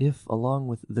 "If, along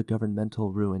with the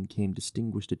governmental ruin, came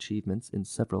distinguished achievements in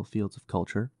several fields of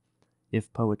culture,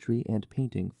 if poetry and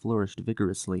painting flourished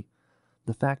vigorously,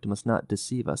 the fact must not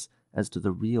deceive us as to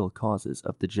the real causes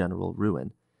of the general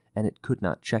ruin, and it could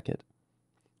not check it.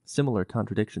 Similar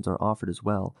contradictions are offered as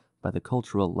well by the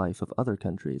cultural life of other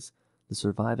countries. The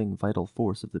surviving vital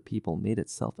force of the people made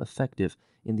itself effective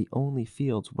in the only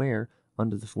fields where,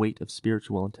 under the weight of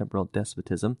spiritual and temporal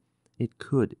despotism, it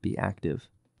could be active."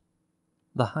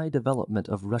 The high development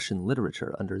of Russian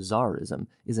literature under Tsarism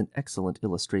is an excellent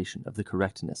illustration of the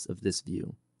correctness of this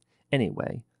view.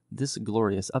 Anyway, this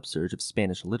glorious upsurge of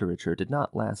Spanish literature did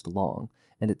not last long,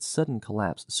 and its sudden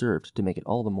collapse served to make it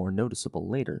all the more noticeable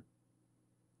later.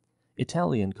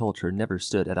 Italian culture never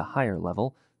stood at a higher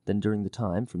level than during the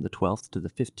time from the 12th to the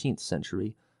 15th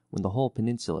century, when the whole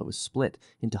peninsula was split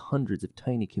into hundreds of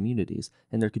tiny communities,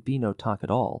 and there could be no talk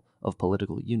at all of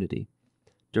political unity.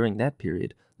 During that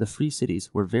period, the free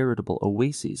cities were veritable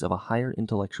oases of a higher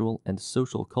intellectual and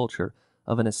social culture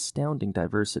of an astounding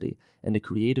diversity and a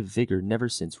creative vigor never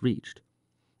since reached.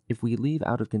 If we leave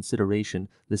out of consideration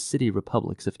the city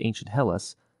republics of ancient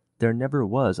Hellas, there never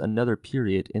was another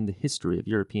period in the history of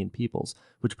European peoples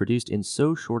which produced in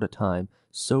so short a time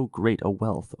so great a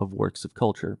wealth of works of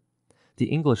culture. The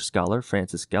English scholar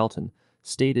Francis Galton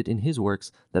stated in his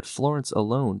works that Florence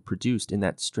alone produced in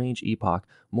that strange epoch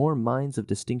more minds of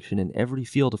distinction in every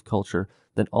field of culture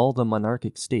than all the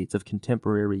monarchic states of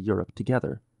contemporary Europe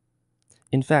together.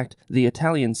 In fact, the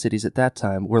Italian cities at that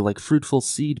time were like fruitful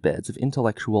seed-beds of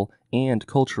intellectual and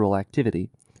cultural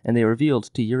activity, and they revealed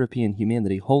to European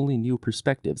humanity wholly new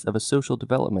perspectives of a social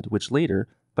development which later,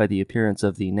 by the appearance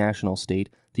of the national state,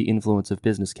 the influence of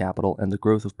business capital, and the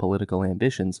growth of political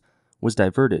ambitions, was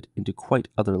diverted into quite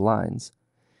other lines.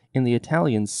 In the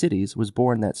Italian cities was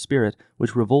born that spirit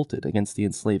which revolted against the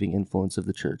enslaving influence of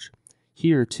the Church.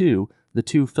 Here, too, the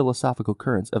two philosophical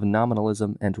currents of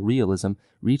nominalism and realism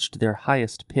reached their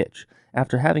highest pitch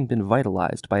after having been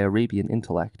vitalized by Arabian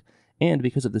intellect, and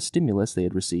because of the stimulus they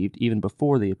had received even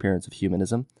before the appearance of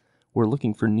humanism, were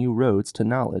looking for new roads to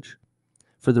knowledge.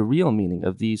 For the real meaning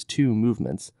of these two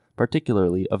movements,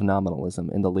 particularly of nominalism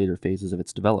in the later phases of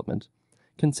its development,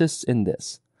 consists in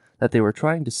this, that they were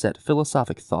trying to set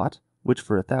philosophic thought, which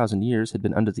for 1,000 years had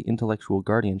been under the intellectual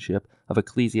guardianship of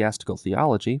ecclesiastical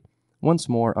theology, once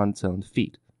more on its own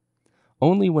feet.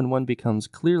 Only when one becomes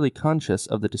clearly conscious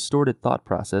of the distorted thought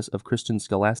process of Christian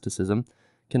scholasticism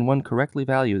can one correctly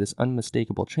value this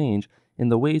unmistakable change in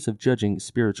the ways of judging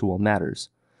spiritual matters.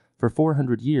 For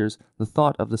 400 years, the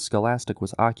thought of the scholastic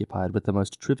was occupied with the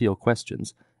most trivial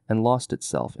questions, and lost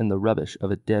itself in the rubbish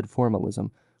of a dead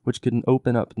formalism, which could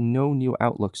open up no new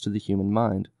outlooks to the human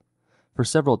mind. For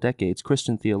several decades,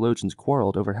 Christian theologians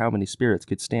quarreled over how many spirits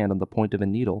could stand on the point of a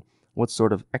needle, what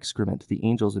sort of excrement the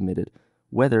angels emitted,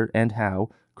 whether and how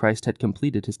Christ had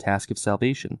completed his task of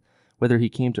salvation, whether he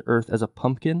came to earth as a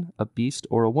pumpkin, a beast,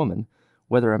 or a woman,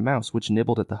 whether a mouse which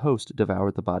nibbled at the host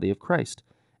devoured the body of Christ,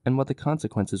 and what the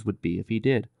consequences would be if he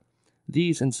did.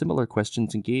 These and similar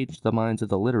questions engaged the minds of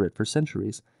the literate for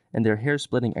centuries, and their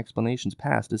hair-splitting explanations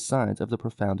passed as signs of the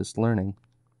profoundest learning.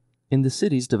 In the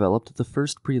cities developed the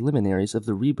first preliminaries of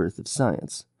the rebirth of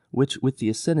science, which, with the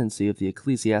ascendancy of the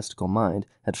ecclesiastical mind,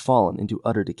 had fallen into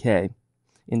utter decay.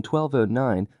 In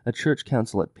 1209, a church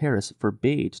council at Paris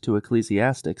forbade to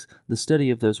ecclesiastics the study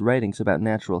of those writings about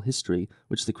natural history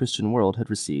which the Christian world had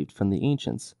received from the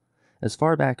ancients. As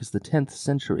far back as the 10th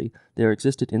century, there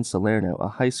existed in Salerno a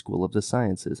high school of the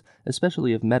sciences,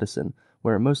 especially of medicine,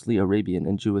 where mostly Arabian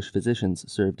and Jewish physicians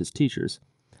served as teachers.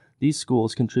 These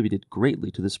schools contributed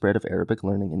greatly to the spread of Arabic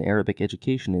learning and Arabic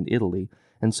education in Italy,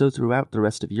 and so throughout the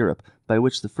rest of Europe, by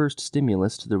which the first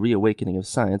stimulus to the reawakening of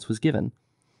science was given.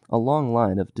 A long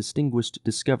line of distinguished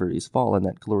discoveries fall in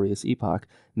that glorious epoch,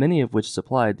 many of which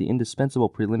supplied the indispensable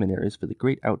preliminaries for the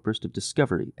great outburst of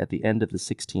discovery at the end of the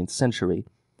 16th century.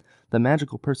 The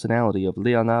magical personality of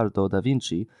Leonardo da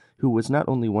Vinci, who was not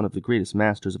only one of the greatest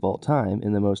masters of all time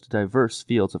in the most diverse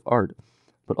fields of art,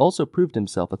 but also proved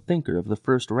himself a thinker of the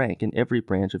first rank in every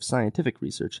branch of scientific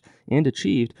research, and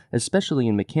achieved, especially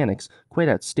in mechanics, quite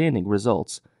outstanding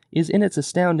results, is in its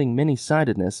astounding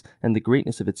many-sidedness and the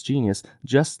greatness of its genius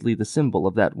justly the symbol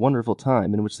of that wonderful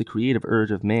time in which the creative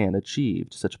urge of man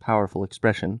achieved such powerful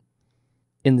expression.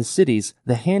 In the cities,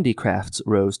 the handicrafts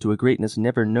rose to a greatness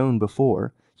never known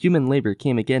before. Human labor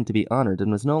came again to be honored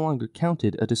and was no longer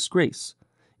counted a disgrace.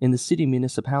 In the city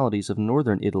municipalities of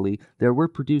northern Italy, there were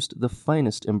produced the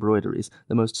finest embroideries,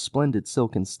 the most splendid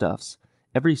silken stuffs.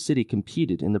 Every city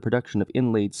competed in the production of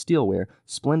inlaid steelware,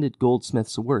 splendid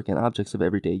goldsmiths' work and objects of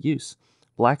everyday use.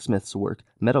 Blacksmiths' work,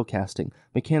 metal casting,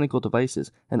 mechanical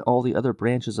devices, and all the other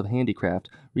branches of handicraft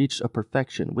reached a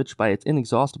perfection which, by its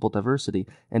inexhaustible diversity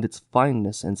and its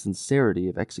fineness and sincerity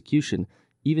of execution,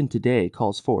 even today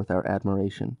calls forth our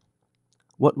admiration.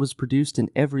 What was produced in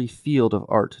every field of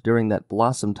art during that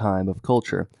blossom time of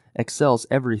culture excels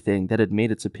everything that had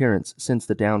made its appearance since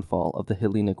the downfall of the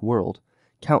Hellenic world.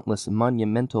 Countless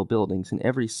monumental buildings in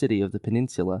every city of the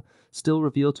peninsula still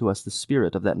reveal to us the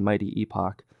spirit of that mighty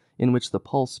epoch, in which the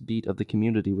pulse beat of the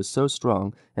community was so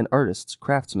strong, and artists,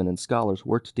 craftsmen, and scholars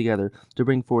worked together to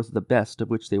bring forth the best of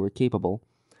which they were capable.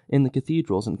 In the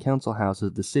cathedrals and council houses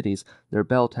of the cities, their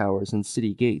bell towers and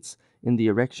city gates, in the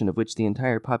erection of which the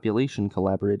entire population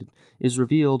collaborated, is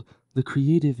revealed the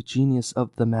creative genius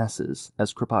of the masses,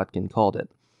 as Kropotkin called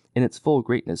it, in its full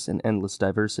greatness and endless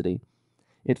diversity.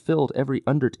 It filled every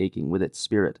undertaking with its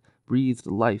spirit, breathed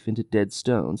life into dead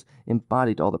stones,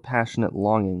 embodied all the passionate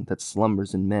longing that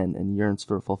slumbers in men and yearns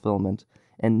for fulfillment,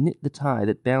 and knit the tie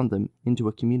that bound them into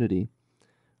a community.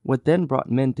 What then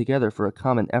brought men together for a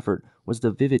common effort was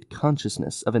the vivid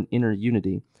consciousness of an inner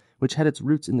unity, which had its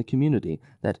roots in the community,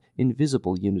 that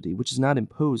invisible unity which is not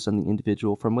imposed on the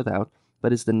individual from without,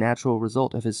 but is the natural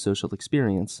result of his social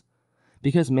experience.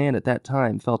 Because man at that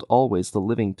time felt always the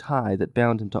living tie that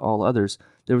bound him to all others,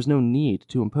 there was no need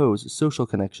to impose social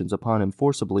connections upon him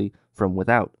forcibly from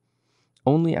without.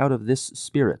 Only out of this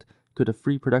spirit could a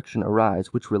free production arise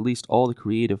which released all the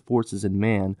creative forces in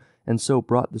man, and so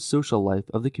brought the social life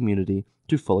of the community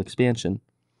to full expansion.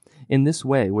 In this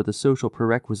way were the social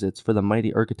prerequisites for the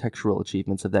mighty architectural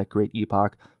achievements of that great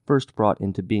epoch first brought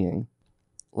into being.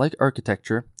 Like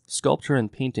architecture, sculpture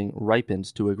and painting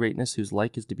ripened to a greatness whose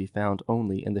like is to be found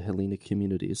only in the Hellenic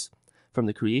communities. From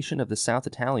the creation of the South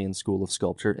Italian school of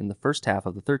sculpture in the first half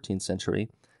of the 13th century,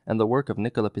 and the work of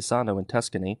Nicola Pisano in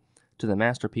Tuscany, to the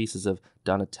masterpieces of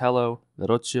Donatello,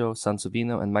 Verrocchio,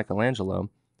 Sansovino, and Michelangelo,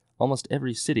 almost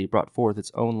every city brought forth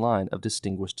its own line of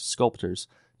distinguished sculptors,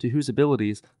 to whose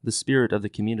abilities the spirit of the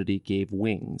community gave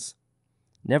wings.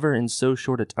 Never in so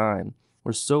short a time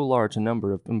were so large a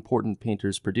number of important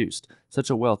painters produced,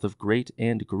 such a wealth of great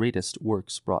and greatest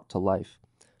works brought to life.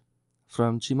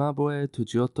 From Cimabue to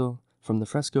Giotto, from the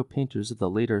fresco painters of the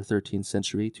later 13th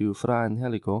century to Fra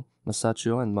Angelico,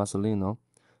 Masaccio, and Masolino,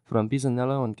 from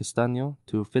Pisanello and Castagno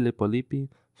to Filippo Lippi,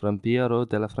 from Piero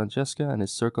della Francesca and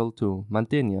his circle to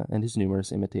Mantegna and his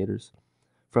numerous imitators,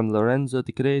 from Lorenzo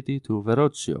di Credi to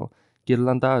Verrocchio,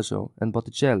 Ghirlandajo, and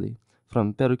Botticelli,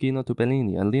 from Perugino to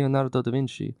Bellini and Leonardo da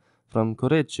Vinci, from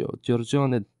Correggio,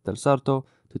 Giorgione del Sarto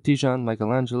to Titian,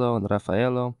 Michelangelo, and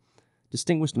Raffaello,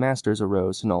 distinguished masters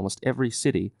arose in almost every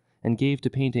city and gave to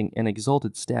painting an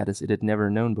exalted status it had never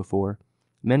known before.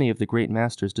 Many of the great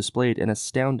masters displayed an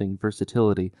astounding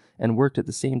versatility and worked at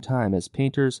the same time as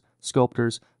painters,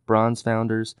 sculptors, bronze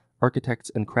founders,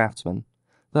 architects, and craftsmen.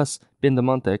 Thus,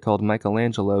 Bindamonte called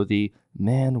Michelangelo the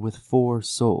man with 4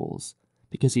 souls,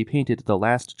 because he painted the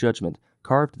Last Judgment,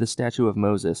 carved the statue of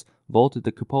Moses, vaulted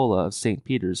the cupola of St.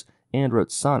 Peter's, and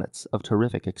wrote sonnets of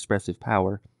terrific expressive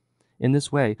power. In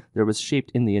this way, there was shaped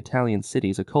in the Italian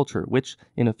cities a culture which,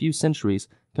 in a few centuries,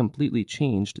 completely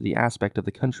changed the aspect of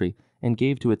the country and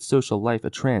gave to its social life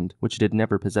a trend which it had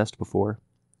never possessed before.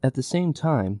 At the same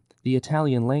time, the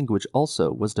Italian language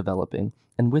also was developing,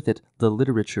 and with it the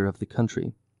literature of the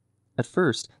country. At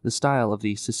first, the style of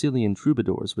the Sicilian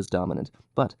troubadours was dominant,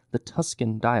 but the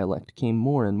Tuscan dialect came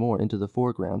more and more into the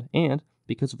foreground, and,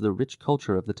 because of the rich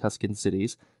culture of the Tuscan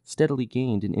cities, steadily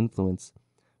gained in influence.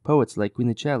 Poets like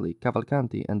Quinicelli,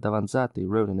 Cavalcanti, and Davanzati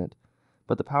wrote in it,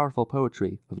 but the powerful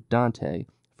poetry of Dante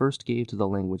first gave to the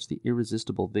language the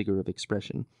irresistible vigor of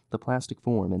expression, the plastic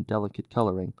form and delicate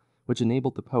coloring, which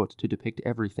enabled the poet to depict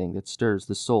everything that stirs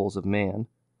the souls of man.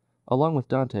 Along with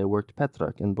Dante worked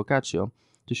Petrarch and Boccaccio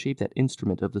to shape that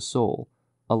instrument of the soul,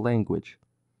 a language.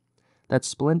 That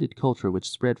splendid culture which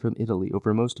spread from Italy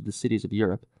over most of the cities of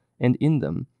Europe, and in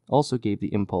them also gave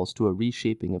the impulse to a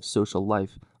reshaping of social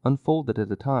life, unfolded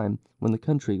at a time when the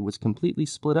country was completely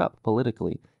split up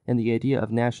politically, and the idea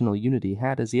of national unity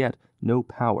had as yet no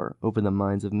power over the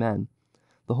minds of men.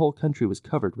 The whole country was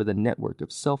covered with a network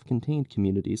of self-contained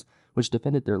communities which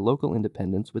defended their local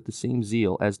independence with the same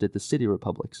zeal as did the city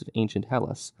republics of ancient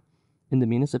Hellas. In the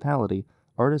municipality,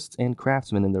 artists and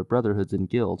craftsmen in their brotherhoods and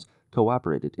guilds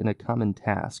cooperated in a common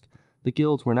task. The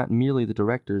guilds were not merely the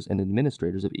directors and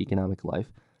administrators of economic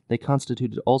life, they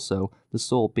constituted also the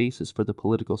sole basis for the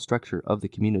political structure of the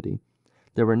community.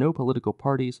 There were no political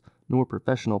parties nor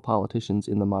professional politicians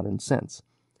in the modern sense.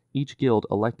 Each guild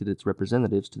elected its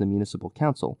representatives to the municipal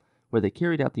council, where they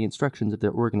carried out the instructions of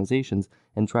their organizations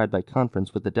and tried by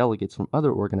conference with the delegates from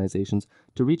other organizations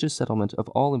to reach a settlement of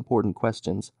all important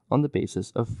questions on the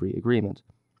basis of free agreement.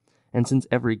 And since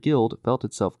every guild felt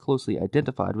itself closely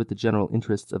identified with the general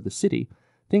interests of the city,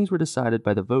 things were decided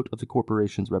by the vote of the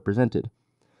corporations represented.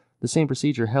 The same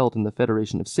procedure held in the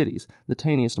Federation of Cities. The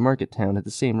tiniest market town had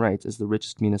the same rights as the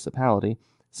richest municipality,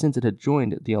 since it had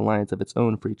joined the alliance of its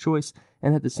own free choice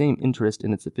and had the same interest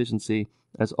in its efficiency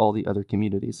as all the other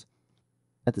communities.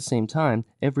 At the same time,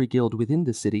 every guild within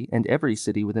the city and every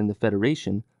city within the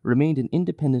Federation remained an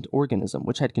independent organism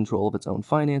which had control of its own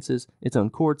finances, its own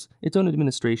courts, its own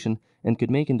administration, and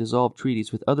could make and dissolve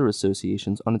treaties with other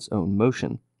associations on its own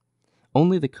motion.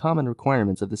 Only the common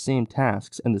requirements of the same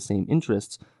tasks and the same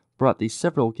interests brought these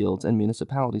several guilds and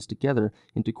municipalities together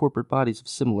into corporate bodies of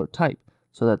similar type,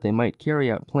 so that they might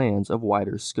carry out plans of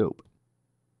wider scope.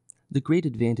 The great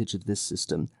advantage of this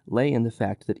system lay in the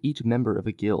fact that each member of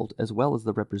a guild, as well as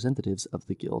the representatives of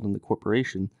the guild and the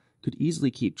corporation, could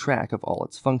easily keep track of all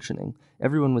its functioning.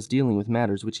 Everyone was dealing with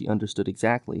matters which he understood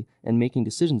exactly, and making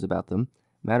decisions about them,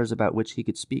 matters about which he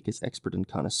could speak as expert and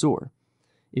connoisseur.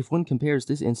 If one compares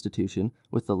this institution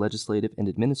with the legislative and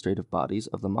administrative bodies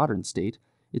of the modern state,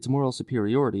 its moral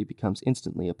superiority becomes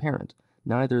instantly apparent.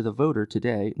 Neither the voter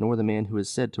today nor the man who is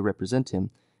said to represent him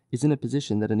is in a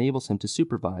position that enables him to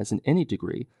supervise in any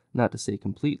degree, not to say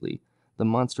completely, the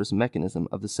monstrous mechanism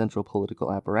of the central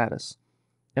political apparatus.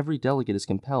 Every delegate is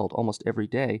compelled almost every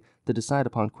day to decide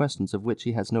upon questions of which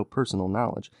he has no personal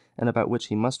knowledge, and about which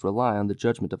he must rely on the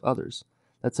judgment of others.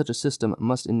 That such a system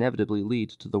must inevitably lead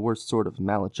to the worst sort of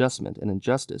maladjustment and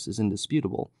injustice is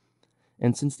indisputable.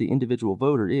 And since the individual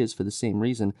voter is, for the same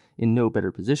reason, in no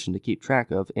better position to keep track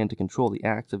of and to control the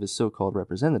acts of his so-called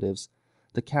representatives,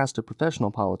 the caste of professional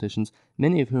politicians,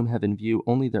 many of whom have in view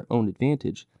only their own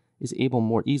advantage, is able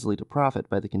more easily to profit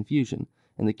by the confusion,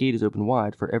 and the gate is open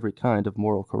wide for every kind of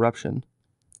moral corruption.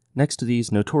 Next to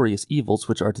these notorious evils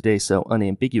which are today so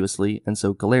unambiguously and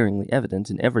so glaringly evident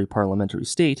in every parliamentary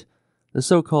state, the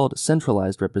so-called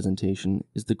centralized representation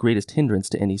is the greatest hindrance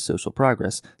to any social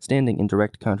progress, standing in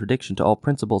direct contradiction to all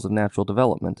principles of natural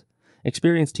development.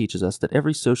 Experience teaches us that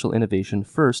every social innovation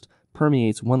first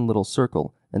permeates one little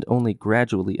circle and only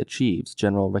gradually achieves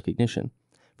general recognition.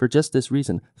 For just this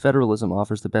reason, federalism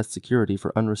offers the best security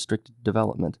for unrestricted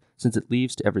development, since it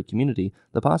leaves to every community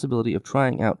the possibility of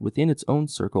trying out within its own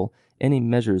circle any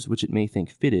measures which it may think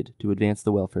fitted to advance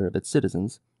the welfare of its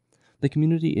citizens. The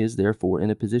community is therefore in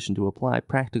a position to apply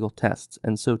practical tests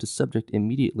and so to subject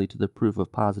immediately to the proof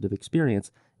of positive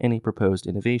experience any proposed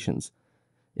innovations.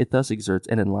 It thus exerts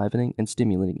an enlivening and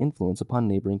stimulating influence upon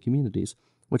neighboring communities,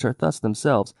 which are thus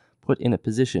themselves put in a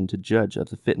position to judge of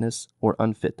the fitness or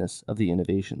unfitness of the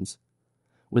innovations.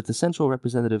 With the central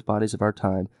representative bodies of our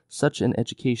time, such an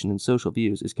education in social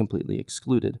views is completely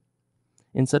excluded.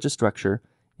 In such a structure,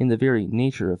 in the very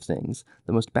nature of things,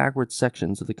 the most backward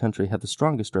sections of the country have the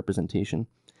strongest representation.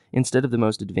 Instead of the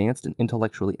most advanced and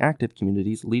intellectually active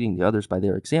communities leading the others by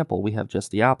their example, we have just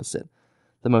the opposite.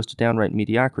 The most downright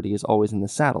mediocrity is always in the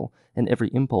saddle, and every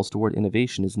impulse toward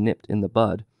innovation is nipped in the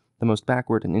bud. The most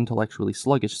backward and intellectually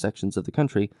sluggish sections of the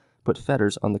country put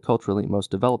fetters on the culturally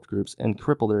most developed groups and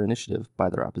cripple their initiative by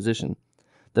their opposition.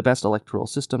 The best electoral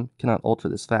system cannot alter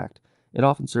this fact. It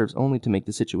often serves only to make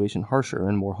the situation harsher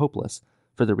and more hopeless,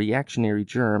 for the reactionary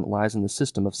germ lies in the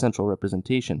system of central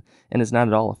representation and is not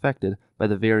at all affected by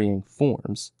the varying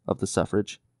forms of the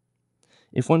suffrage.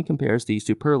 If one compares the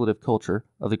superlative culture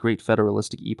of the great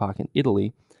federalistic epoch in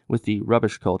Italy with the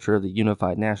rubbish culture of the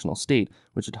unified national state,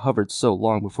 which had hovered so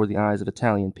long before the eyes of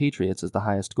Italian patriots as the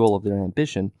highest goal of their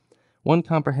ambition, one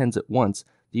comprehends at once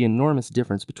the enormous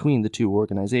difference between the two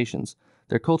organizations.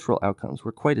 Their cultural outcomes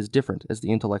were quite as different as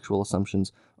the intellectual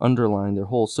assumptions underlying their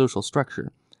whole social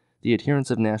structure. The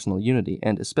adherents of national unity,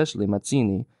 and especially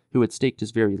Mazzini, who had staked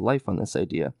his very life on this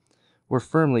idea, were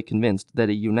firmly convinced that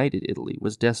a united Italy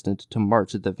was destined to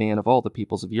march at the van of all the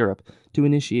peoples of Europe to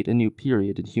initiate a new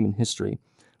period in human history.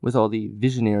 With all the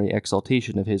visionary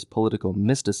exaltation of his political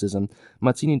mysticism,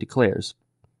 Mazzini declares,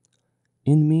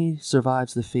 "In me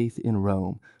survives the faith in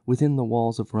Rome. Within the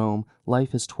walls of Rome,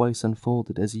 life has twice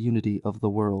unfolded as unity of the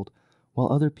world, while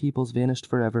other peoples vanished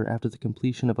forever after the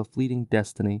completion of a fleeting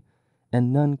destiny,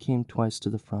 and none came twice to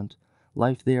the front.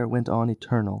 Life there went on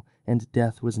eternal, and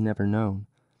death was never known.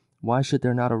 Why should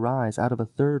there not arise out of a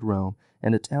third Rome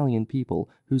an Italian people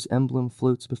whose emblem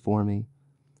floats before me?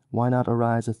 Why not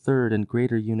arise a third and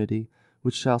greater unity,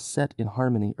 which shall set in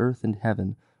harmony earth and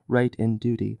heaven, right and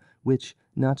duty, which,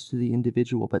 not to the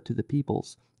individual but to the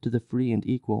peoples, to the free and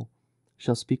equal,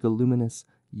 shall speak a luminous,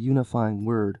 unifying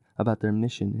word about their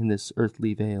mission in this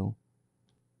earthly vale?"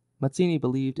 Mazzini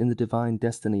believed in the divine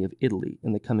destiny of Italy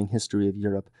in the coming history of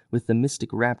Europe with the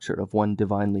mystic rapture of one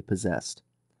divinely possessed.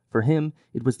 For him,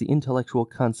 it was the intellectual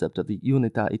concept of the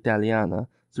Unità Italiana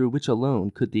through which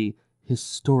alone could the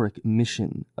historic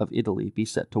mission of Italy be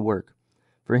set to work.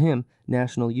 For him,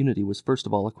 national unity was first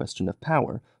of all a question of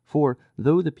power, for,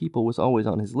 though the people was always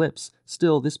on his lips,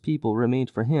 still this people remained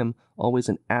for him always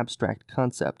an abstract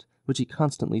concept, which he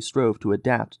constantly strove to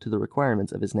adapt to the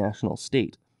requirements of his national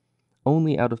state.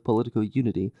 Only out of political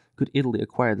unity could Italy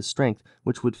acquire the strength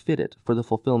which would fit it for the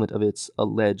fulfillment of its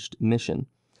alleged mission.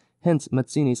 Hence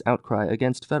Mazzini's outcry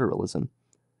against federalism.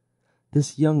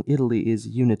 "This young Italy is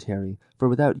unitary, for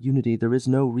without unity there is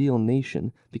no real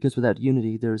nation, because without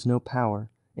unity there is no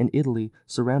power, and Italy,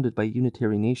 surrounded by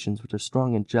unitary nations which are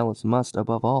strong and jealous, must,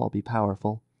 above all, be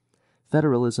powerful.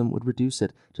 Federalism would reduce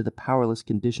it to the powerless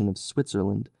condition of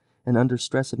Switzerland, and under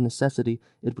stress of necessity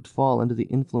it would fall under the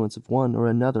influence of one or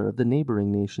another of the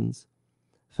neighboring nations.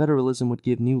 Federalism would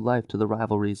give new life to the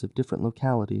rivalries of different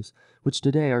localities, which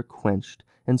today are quenched,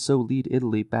 and so lead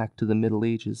Italy back to the Middle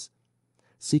Ages.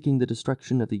 Seeking the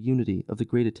destruction of the unity of the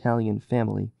great Italian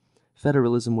family,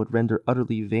 federalism would render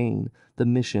utterly vain the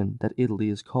mission that Italy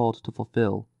is called to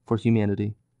fulfill for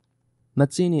humanity."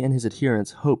 Mazzini and his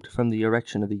adherents hoped from the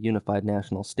erection of the unified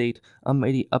national state a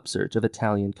mighty upsurge of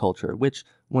Italian culture, which,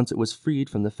 once it was freed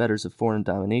from the fetters of foreign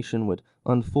domination, would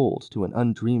unfold to an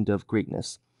undreamed-of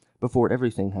greatness. Before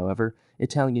everything, however,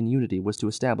 Italian unity was to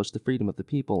establish the freedom of the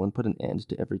people and put an end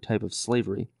to every type of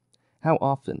slavery. How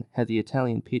often had the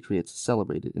Italian patriots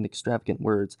celebrated in extravagant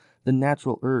words the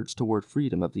natural urge toward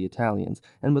freedom of the Italians,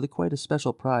 and with quite a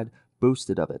special pride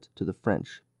boasted of it to the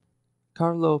French.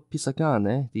 Carlo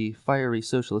Pisacane, the fiery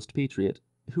socialist patriot,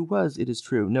 who was, it is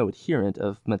true, no adherent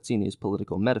of Mazzini's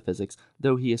political metaphysics,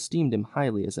 though he esteemed him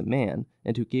highly as a man,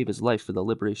 and who gave his life for the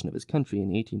liberation of his country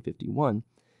in 1851,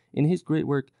 in his great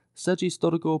work Saggi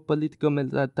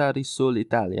Storico-Politico-Militari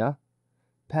sull'Italia,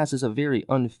 passes a very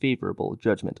unfavorable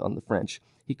judgment on the French.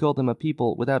 He called them a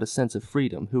people without a sense of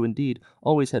freedom, who indeed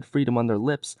always had freedom on their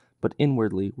lips, but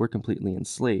inwardly were completely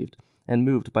enslaved, and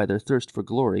moved by their thirst for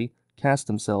glory, cast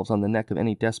themselves on the neck of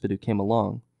any despot who came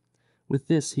along. With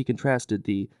this he contrasted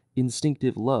the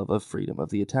instinctive love of freedom of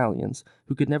the Italians,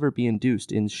 who could never be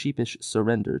induced in sheepish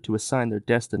surrender to assign their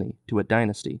destiny to a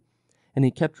dynasty, and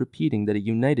he kept repeating that a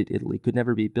united Italy could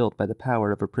never be built by the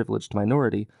power of a privileged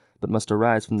minority, but must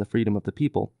arise from the freedom of the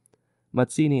people.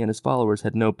 Mazzini and his followers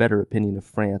had no better opinion of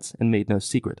France, and made no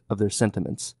secret of their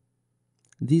sentiments.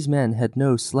 These men had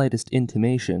no slightest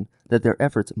intimation that their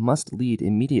efforts must lead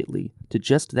immediately to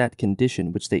just that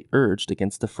condition which they urged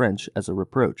against the French as a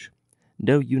reproach.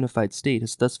 No unified state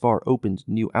has thus far opened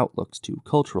new outlooks to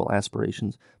cultural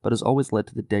aspirations, but has always led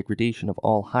to the degradation of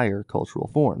all higher cultural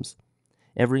forms.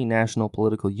 Every national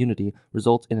political unity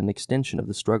results in an extension of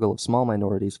the struggle of small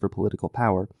minorities for political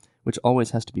power, which always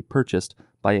has to be purchased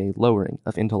by a lowering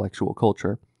of intellectual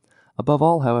culture. Above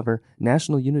all, however,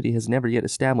 national unity has never yet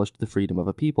established the freedom of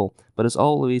a people, but has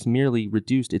always merely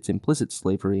reduced its implicit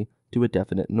slavery to a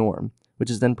definite norm, which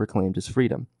is then proclaimed as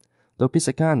freedom. Though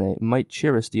Pisacane might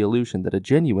cherish the illusion that a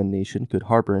genuine nation could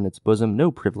harbor in its bosom no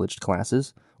privileged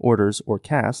classes, orders, or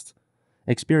castes,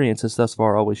 experience has thus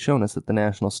far always shown us that the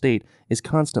national state is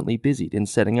constantly busied in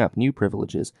setting up new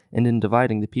privileges and in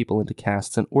dividing the people into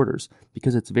castes and orders,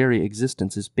 because its very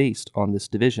existence is based on this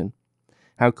division.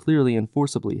 How clearly and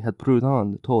forcibly had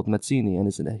Proudhon told Mazzini and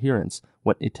his adherents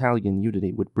what Italian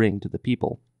unity would bring to the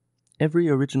people. Every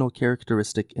original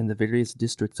characteristic in the various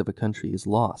districts of a country is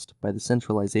lost by the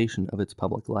centralization of its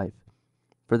public life.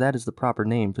 For that is the proper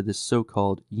name for this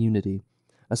so-called unity.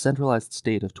 A centralized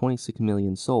state of 26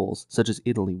 million souls, such as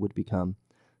Italy would become,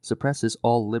 suppresses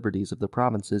all liberties of the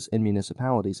provinces and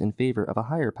municipalities in favor of a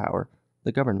higher power,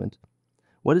 the government.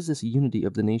 What is this unity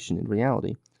of the nation in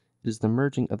reality? It is the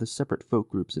merging of the separate folk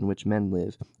groups in which men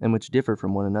live, and which differ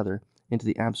from one another, into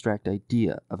the abstract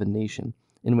idea of a nation,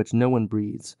 in which no one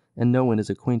breathes, and no one is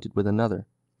acquainted with another.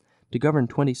 To govern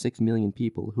 26 million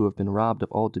people who have been robbed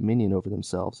of all dominion over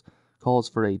themselves calls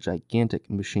for a gigantic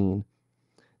machine.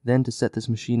 Then to set this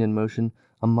machine in motion,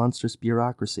 a monstrous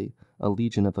bureaucracy, a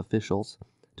legion of officials.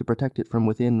 To protect it from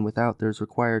within and without there is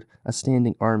required a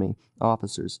standing army,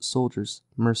 officers, soldiers,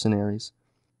 mercenaries.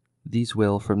 These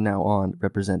will, from now on,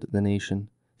 represent the nation.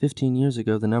 15 years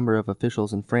ago, the number of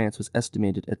officials in France was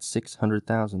estimated at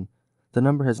 600,000. The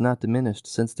number has not diminished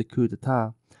since the coup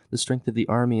d'etat. The strength of the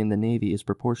army and the navy is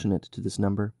proportionate to this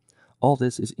number. All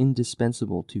this is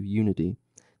indispensable to unity.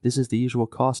 This is the usual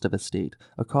cost of a state,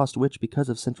 a cost which, because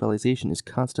of centralization, is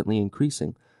constantly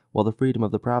increasing, while the freedom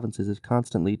of the provinces is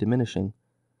constantly diminishing.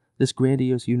 This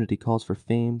grandiose unity calls for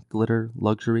fame, glitter,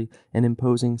 luxury, an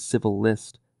imposing civil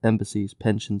list, embassies,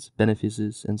 pensions,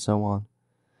 benefices, and so on.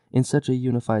 In such a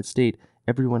unified state,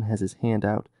 everyone has his hand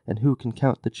out, and who can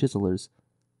count the chiselers?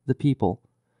 The people.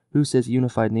 Who says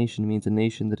unified nation means a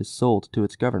nation that is sold to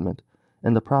its government,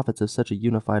 and the profits of such a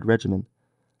unified regimen?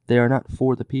 They are not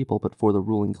for the people, but for the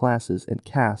ruling classes and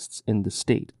castes in the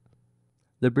state.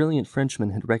 The brilliant Frenchman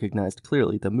had recognized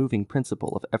clearly the moving principle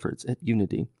of efforts at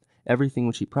unity. Everything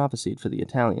which he prophesied for the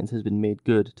Italians has been made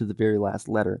good to the very last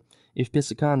letter. If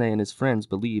Pisacane and his friends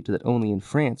believed that only in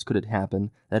France could it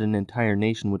happen that an entire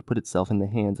nation would put itself in the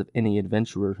hands of any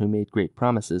adventurer who made great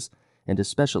promises, and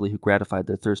especially who gratified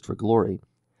their thirst for glory,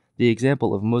 the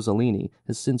example of Mussolini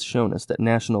has since shown us that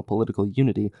national political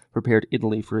unity prepared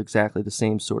Italy for exactly the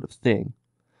same sort of thing.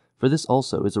 For this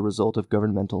also is a result of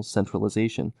governmental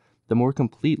centralization. The more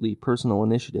completely personal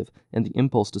initiative and the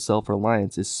impulse to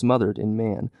self-reliance is smothered in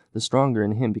man, the stronger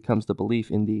in him becomes the belief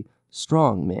in the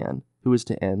strong man who is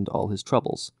to end all his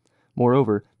troubles.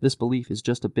 Moreover, this belief is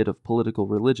just a bit of political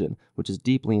religion which is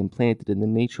deeply implanted in the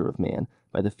nature of man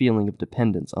by the feeling of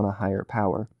dependence on a higher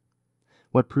power.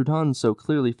 What Proudhon so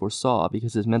clearly foresaw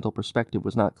because his mental perspective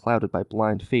was not clouded by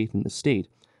blind faith in the state,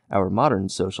 our modern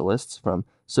socialists, from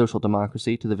social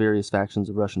democracy to the various factions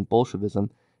of Russian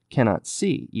Bolshevism, cannot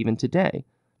see, even today,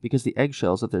 because the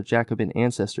eggshells of their Jacobin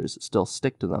ancestors still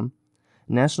stick to them.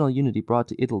 National unity brought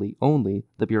to Italy only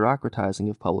the bureaucratizing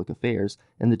of public affairs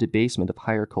and the debasement of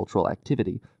higher cultural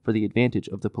activity for the advantage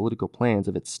of the political plans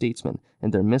of its statesmen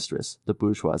and their mistress, the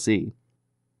bourgeoisie.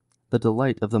 The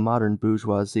delight of the modern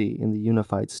bourgeoisie in the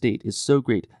unified state is so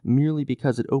great merely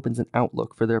because it opens an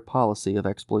outlook for their policy of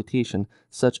exploitation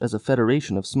such as a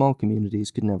federation of small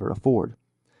communities could never afford.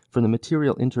 For the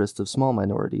material interests of small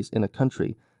minorities in a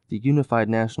country, the unified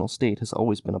national state has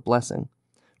always been a blessing.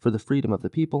 For the freedom of the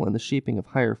people and the shaping of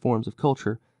higher forms of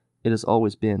culture, it has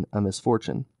always been a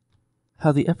misfortune.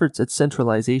 How the efforts at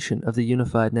centralization of the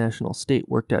unified national state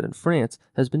worked out in France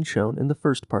has been shown in the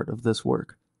first part of this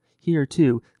work. Here,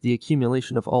 too, the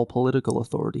accumulation of all political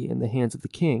authority in the hands of the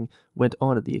king went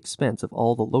on at the expense of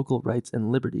all the local rights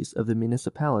and liberties of the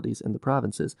municipalities and the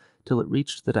provinces, till it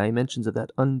reached the dimensions of that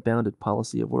unbounded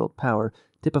policy of world power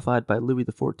typified by Louis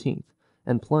XIV,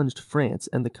 and plunged France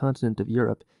and the continent of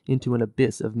Europe into an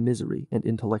abyss of misery and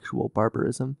intellectual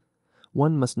barbarism.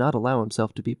 One must not allow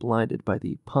himself to be blinded by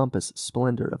the pompous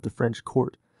splendor of the French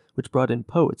court, which brought in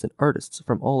poets and artists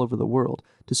from all over the world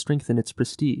to strengthen its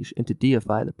prestige and to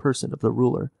deify the person of the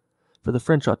ruler. For the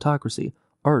French autocracy,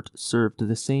 art served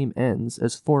the same ends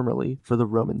as formerly for the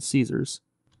Roman Caesars.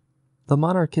 The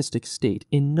monarchistic state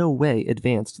in no way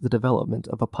advanced the development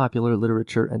of a popular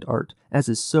literature and art, as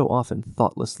is so often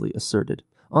thoughtlessly asserted.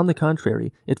 On the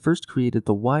contrary, it first created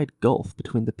the wide gulf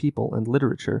between the people and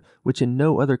literature, which in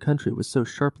no other country was so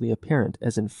sharply apparent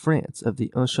as in France of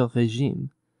the Ancien Régime.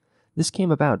 This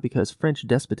came about because French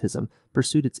despotism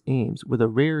pursued its aims with a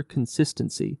rare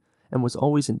consistency and was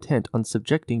always intent on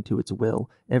subjecting to its will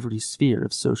every sphere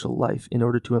of social life in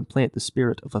order to implant the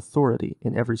spirit of authority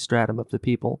in every stratum of the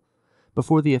people.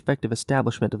 Before the effective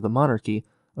establishment of the monarchy,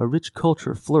 a rich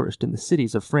culture flourished in the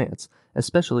cities of France,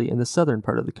 especially in the southern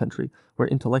part of the country, where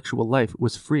intellectual life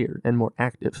was freer and more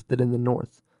active than in the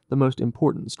north, the most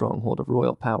important stronghold of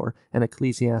royal power and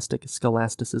ecclesiastic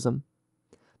scholasticism.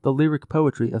 The lyric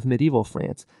poetry of medieval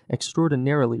France,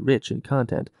 extraordinarily rich in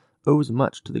content, owes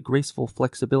much to the graceful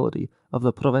flexibility of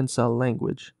the Provençal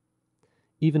language.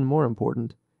 Even more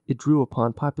important, it drew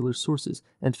upon popular sources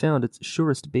and found its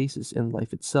surest basis in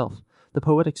life itself. The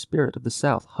poetic spirit of the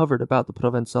South hovered about the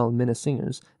Provençal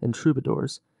minnesingers and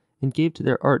troubadours, and gave to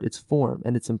their art its form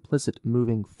and its implicit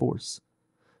moving force.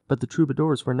 But the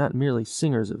troubadours were not merely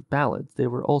singers of ballads, they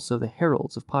were also the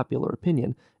heralds of popular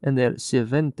opinion, and their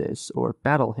sirventes, or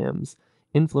battle hymns,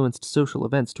 influenced social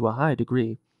events to a high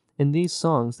degree. In these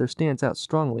songs there stands out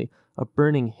strongly a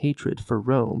burning hatred for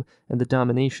Rome and the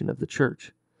domination of the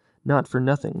Church. Not for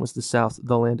nothing was the South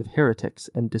the land of heretics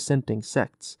and dissenting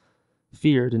sects,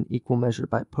 feared in equal measure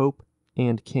by Pope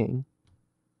and King.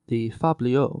 The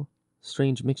fabliaux,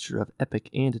 strange mixture of epic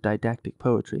and didactic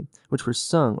poetry, which were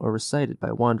sung or recited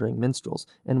by wandering minstrels,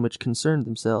 and which concerned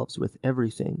themselves with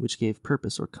everything which gave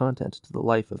purpose or content to the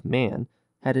life of man,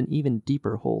 had an even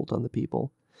deeper hold on the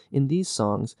people. In these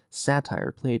songs,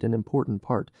 satire played an important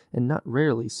part, and not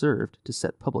rarely served to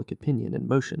set public opinion in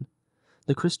motion.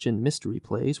 The Christian mystery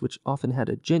plays, which often had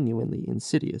a genuinely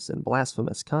insidious and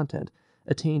blasphemous content,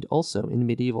 attained also in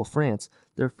medieval France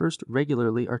their first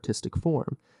regularly artistic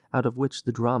form, out of which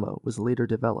the drama was later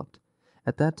developed.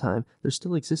 At that time there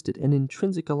still existed an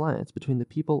intrinsic alliance between the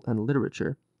people and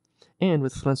literature, and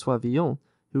with François Villon,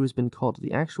 who has been called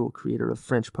the actual creator of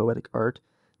French poetic art,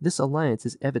 this alliance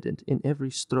is evident in every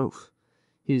strophe.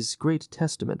 His great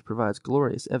Testament provides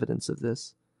glorious evidence of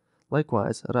this.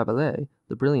 Likewise, Rabelais,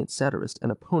 the brilliant satirist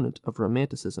and opponent of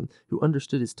Romanticism, who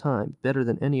understood his time better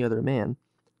than any other man,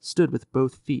 stood with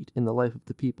both feet in the life of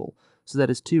the people, so that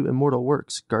his two immortal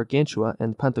works, Gargantua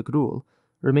and Pantagruel,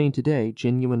 remain today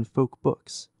genuine folk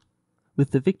books.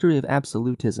 With the victory of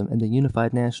absolutism and the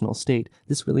unified national state,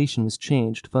 this relation was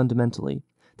changed fundamentally.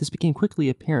 This became quickly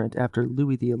apparent after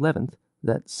Louis XI,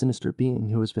 that sinister being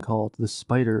who has been called the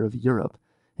Spider of Europe,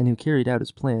 and who carried out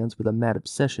his plans with a mad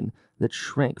obsession that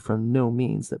shrank from no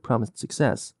means that promised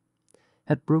success,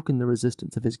 had broken the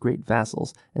resistance of his great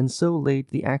vassals, and so laid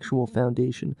the actual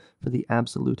foundation for the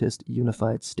absolutist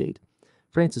unified state.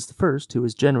 Francis I, who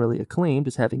is generally acclaimed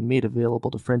as having made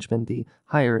available to Frenchmen the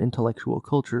higher intellectual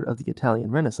culture of the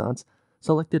Italian Renaissance,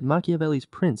 selected Machiavelli's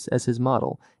Prince as his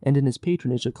model, and in his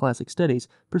patronage of classic studies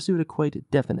pursued a quite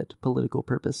definite political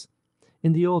purpose.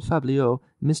 In the old fabliaux,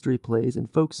 mystery plays, and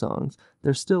folk songs,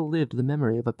 there still lived the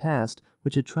memory of a past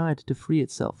which had tried to free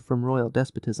itself from royal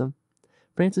despotism.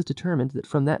 Francis determined that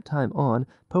from that time on,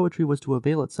 poetry was to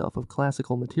avail itself of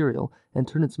classical material and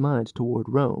turn its mind toward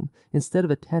Rome, instead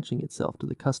of attaching itself to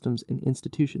the customs and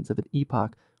institutions of an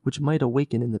epoch which might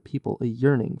awaken in the people a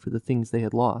yearning for the things they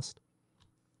had lost.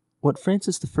 What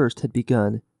Francis I had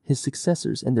begun, his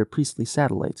successors and their priestly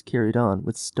satellites carried on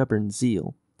with stubborn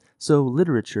zeal. So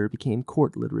literature became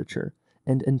court literature,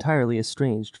 and entirely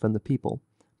estranged from the people.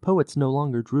 Poets no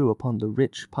longer drew upon the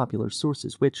rich popular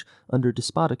sources which, under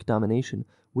despotic domination,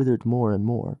 withered more and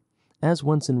more. As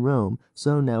once in Rome,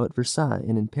 so now at Versailles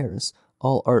and in Paris,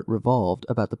 all art revolved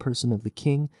about the person of the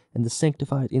king and the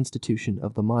sanctified institution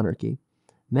of the monarchy.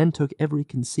 Men took every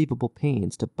conceivable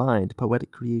pains to bind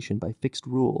poetic creation by fixed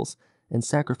rules, and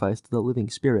sacrificed the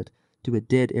living spirit to a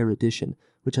dead erudition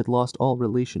which had lost all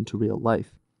relation to real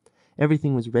life.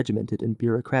 Everything was regimented and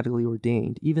bureaucratically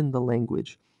ordained, even the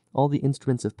language. All the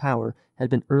instruments of power had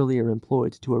been earlier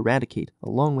employed to eradicate,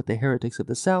 along with the heretics of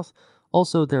the South,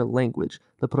 also their language,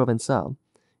 the Provençal.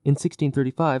 In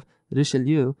 1635,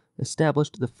 Richelieu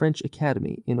established the French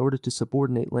Academy in order to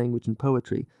subordinate language and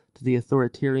poetry to the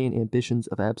authoritarian ambitions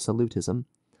of absolutism.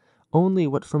 Only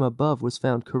what from above was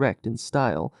found correct in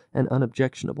style and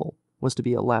unobjectionable was to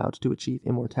be allowed to achieve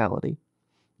immortality.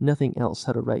 Nothing else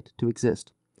had a right to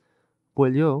exist.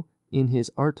 Boileau, in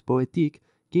his Art Poétique,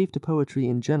 gave to poetry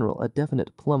in general a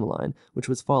definite plumb line, which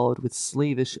was followed with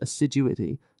slavish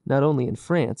assiduity, not only in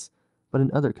France, but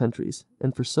in other countries,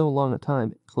 and for so long a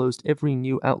time closed every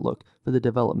new outlook for the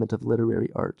development of literary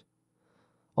art.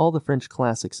 All the French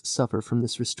classics suffer from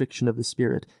this restriction of the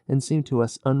spirit, and seem to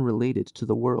us unrelated to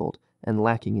the world, and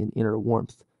lacking in inner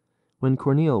warmth. When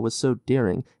Corneille was so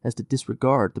daring as to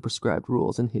disregard the prescribed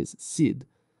rules in his Cid,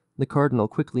 the cardinal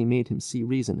quickly made him see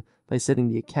reason by setting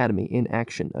the Academy in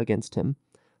action against him.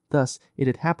 Thus it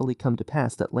had happily come to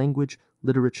pass that language,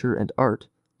 literature, and art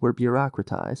were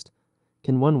bureaucratized.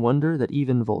 Can one wonder that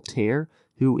even Voltaire,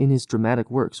 who in his dramatic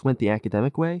works went the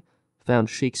academic way, found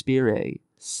Shakespeare a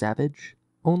savage?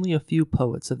 Only a few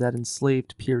poets of that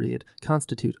enslaved period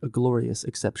constitute a glorious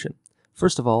exception.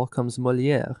 First of all comes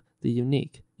Molière, the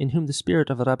unique, in whom the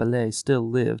spirit of Rabelais still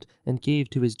lived and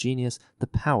gave to his genius the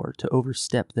power to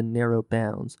overstep the narrow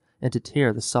bounds and to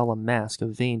tear the solemn mask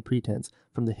of vain pretense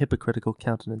from the hypocritical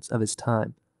countenance of his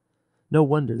time. No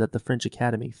wonder that the French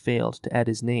Academy failed to add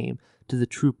his name to the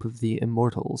troupe of the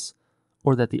immortals,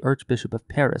 or that the Archbishop of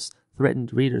Paris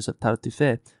threatened readers of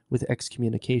Tartuffe with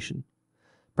excommunication.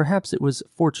 Perhaps it was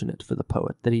fortunate for the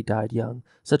poet that he died young.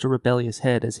 Such a rebellious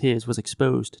head as his was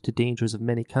exposed to dangers of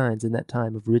many kinds in that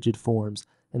time of rigid forms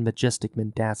and majestic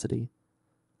mendacity.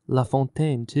 La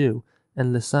Fontaine, too,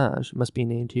 and Le Sage must be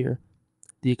named here.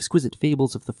 The exquisite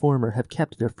fables of the former have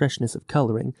kept their freshness of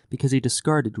coloring because he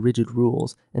discarded rigid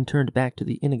rules and turned back to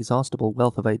the inexhaustible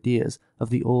wealth of ideas of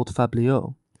the old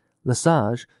fabliaux. Le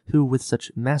Sage, who with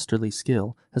such masterly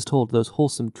skill has told those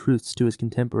wholesome truths to his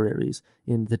contemporaries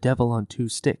in The Devil on Two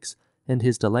Sticks and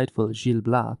his delightful Gil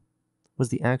Blas, was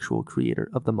the actual creator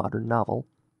of the modern novel.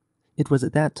 It was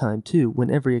at that time, too,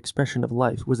 when every expression of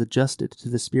life was adjusted to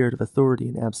the spirit of authority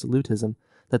and absolutism,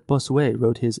 that Bossuet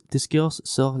wrote his Discours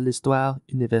sur l'histoire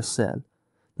universelle,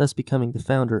 thus becoming the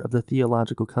founder of the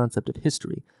theological concept of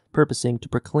history, purposing to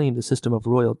proclaim the system of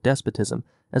royal despotism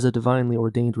as a divinely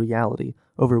ordained reality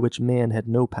over which man had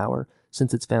no power,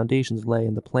 since its foundations lay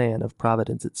in the plan of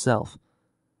Providence itself.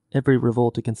 Every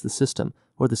revolt against the system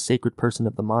or the sacred person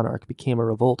of the monarch became a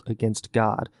revolt against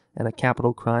God and a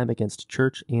capital crime against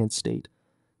church and state.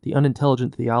 The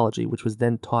unintelligent theology which was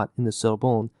then taught in the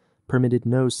Sorbonne permitted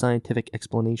no scientific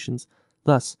explanations.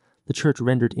 Thus, the Church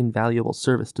rendered invaluable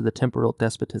service to the temporal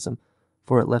despotism,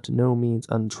 for it left no means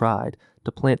untried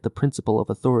to plant the principle of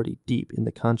authority deep in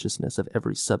the consciousness of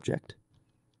every subject.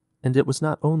 And it was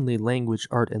not only language,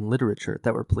 art, and literature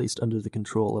that were placed under the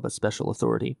control of a special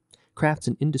authority. Crafts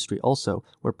and industry also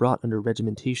were brought under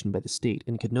regimentation by the state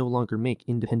and could no longer make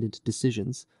independent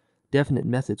decisions. Definite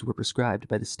methods were prescribed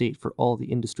by the state for all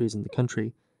the industries in the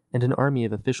country, and an army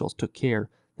of officials took care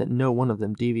that no one of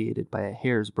them deviated by a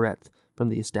hair's breadth from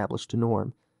the established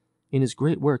norm. In his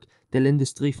great work De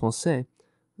l'Industrie Française,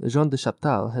 Jean de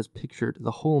Chaptal has pictured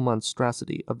the whole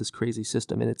monstrosity of this crazy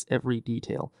system in its every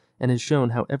detail, and has shown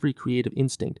how every creative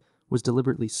instinct was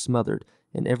deliberately smothered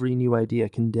and every new idea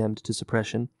condemned to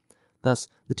suppression. Thus,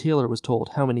 the tailor was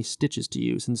told how many stitches to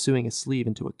use in sewing a sleeve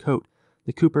into a coat,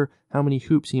 the cooper how many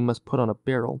hoops he must put on a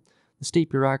barrel. The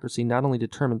state bureaucracy not only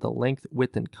determined the length,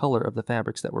 width, and color of the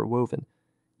fabrics that were woven,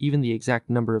 even the exact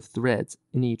number of threads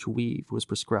in each weave was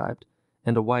prescribed,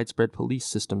 and a widespread police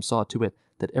system saw to it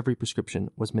that every prescription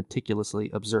was meticulously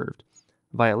observed.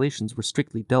 Violations were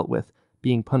strictly dealt with,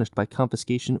 being punished by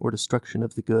confiscation or destruction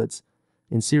of the goods.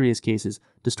 In serious cases,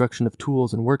 destruction of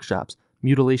tools and workshops,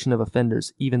 mutilation of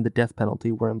offenders, even the death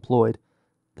penalty were employed.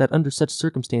 That under such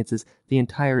circumstances the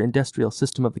entire industrial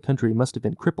system of the country must have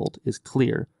been crippled is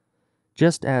clear.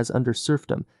 Just as under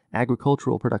serfdom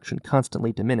agricultural production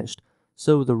constantly diminished,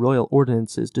 so the royal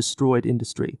ordinances destroyed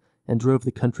industry and drove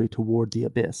the country toward the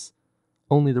abyss.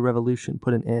 Only the Revolution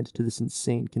put an end to this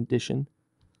insane condition.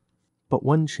 But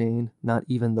one chain not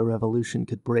even the Revolution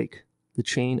could break, the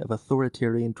chain of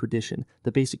authoritarian tradition,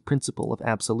 the basic principle of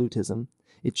absolutism.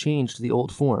 It changed the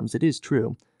old forms, it is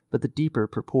true, but the deeper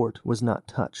purport was not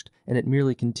touched, and it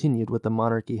merely continued what the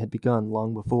monarchy had begun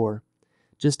long before.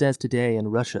 Just as today in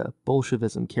Russia,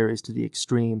 Bolshevism carries to the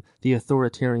extreme the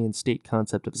authoritarian state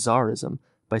concept of Tsarism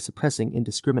by suppressing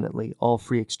indiscriminately all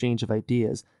free exchange of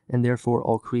ideas and therefore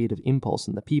all creative impulse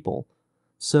in the people,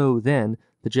 so then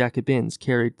the Jacobins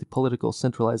carried the political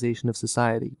centralization of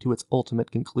society to its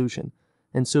ultimate conclusion,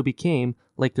 and so became,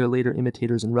 like their later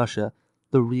imitators in Russia,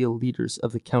 the real leaders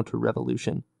of the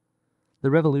counter-revolution.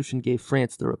 The revolution gave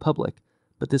France the Republic,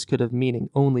 but this could have meaning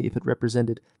only if it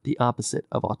represented the opposite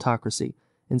of autocracy,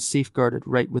 and safeguarded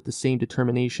right with the same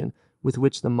determination with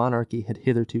which the monarchy had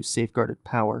hitherto safeguarded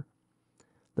power.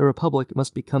 The Republic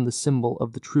must become the symbol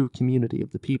of the true community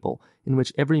of the people, in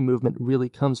which every movement really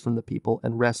comes from the people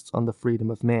and rests on the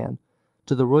freedom of man.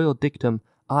 To the royal dictum,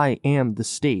 "I am the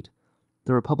state,"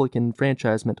 the Republican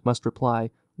enfranchisement must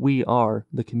reply, "We are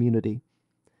the community."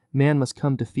 Man must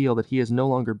come to feel that he is no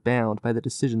longer bound by the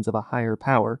decisions of a higher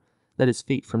power, that his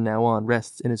fate from now on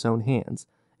rests in his own hands,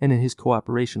 and in his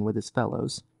cooperation with his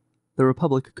fellows. The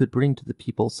Republic could bring to the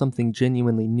people something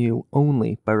genuinely new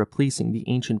only by replacing the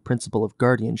ancient principle of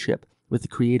guardianship with the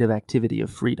creative activity of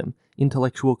freedom,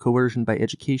 intellectual coercion by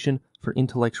education for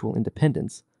intellectual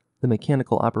independence, the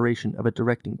mechanical operation of a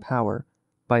directing power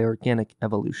by organic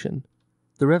evolution.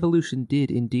 The revolution did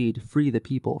indeed free the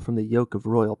people from the yoke of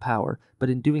royal power, but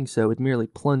in doing so it merely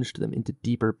plunged them into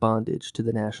deeper bondage to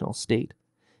the national state.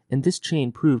 and this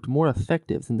chain proved more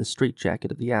effective than the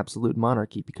straitjacket of the absolute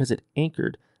monarchy because it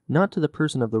anchored not to the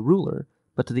person of the ruler,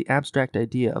 but to the abstract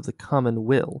idea of the common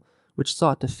will, which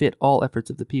sought to fit all efforts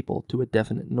of the people to a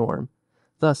definite norm.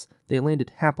 Thus, they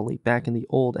landed happily back in the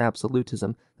old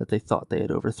absolutism that they thought they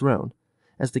had overthrown.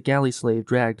 As the galley slave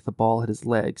dragged the ball at his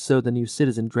leg, so the new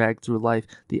citizen dragged through life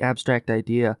the abstract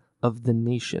idea of the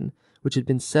nation, which had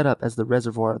been set up as the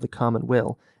reservoir of the common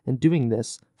will, and doing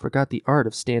this, forgot the art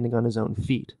of standing on his own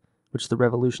feet, which the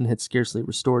revolution had scarcely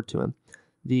restored to him.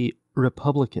 The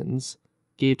Republicans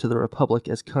gave to the Republic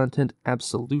as content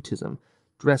absolutism,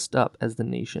 dressed up as the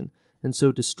nation, and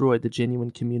so destroyed the genuine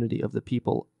community of the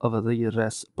people of the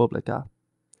res publica.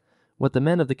 What the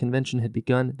men of the convention had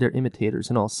begun, their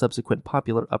imitators in all subsequent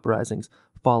popular uprisings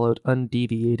followed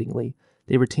undeviatingly.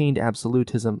 They retained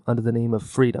absolutism under the name of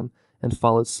freedom, and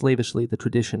followed slavishly the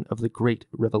tradition of the Great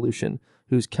Revolution,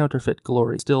 whose counterfeit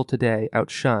glory still today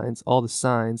outshines all the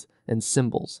signs and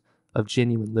symbols of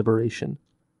genuine liberation.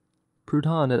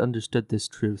 Proudhon had understood this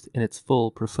truth in its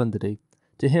full profundity.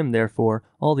 To him, therefore,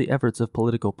 all the efforts of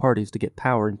political parties to get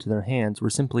power into their hands were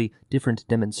simply different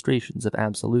demonstrations of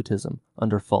absolutism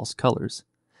under false colors.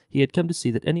 He had come to see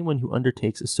that anyone who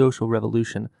undertakes a social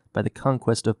revolution by the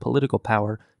conquest of political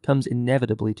power comes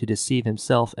inevitably to deceive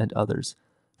himself and others,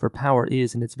 for power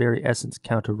is in its very essence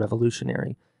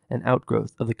counter-revolutionary, an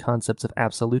outgrowth of the concepts of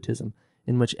absolutism,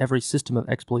 in which every system of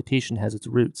exploitation has its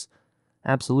roots.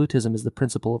 Absolutism is the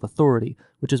principle of authority,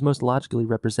 which is most logically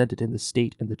represented in the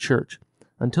state and the church.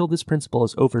 Until this principle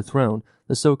is overthrown,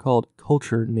 the so-called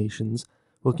culture nations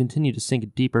will continue to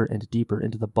sink deeper and deeper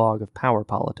into the bog of power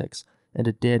politics and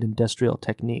a dead industrial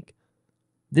technique.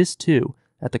 This, too,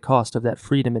 at the cost of that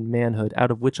freedom and manhood out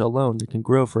of which alone there can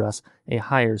grow for us a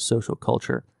higher social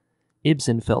culture.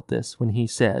 Ibsen felt this when he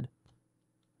said,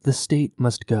 "The state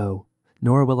must go,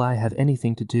 nor will I have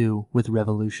anything to do with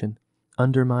revolution.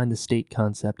 Undermine the state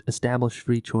concept, establish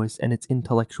free choice and its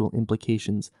intellectual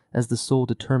implications as the sole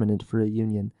determinant for a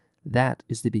union. That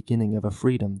is the beginning of a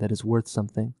freedom that is worth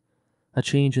something. A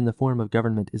change in the form of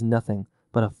government is nothing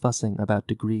but a fussing about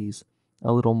degrees.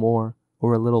 A little more,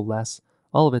 or a little less,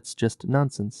 all of it's just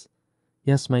nonsense.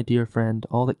 Yes, my dear friend,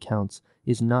 all that counts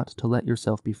is not to let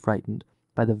yourself be frightened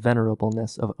by the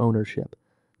venerableness of ownership.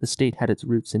 The state had its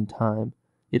roots in time.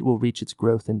 It will reach its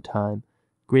growth in time.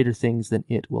 Greater things than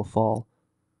it will fall.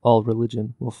 All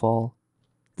religion will fall."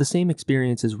 The same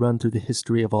experiences run through the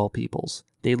history of all peoples.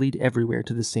 They lead everywhere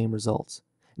to the same results.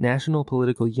 National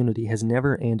political unity has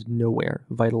never and nowhere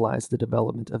vitalized the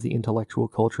development of the intellectual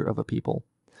culture of a people.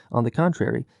 On the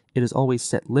contrary, it has always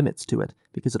set limits to it,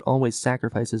 because it always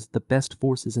sacrifices the best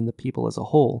forces in the people as a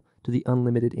whole to the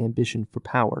unlimited ambition for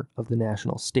power of the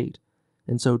national state,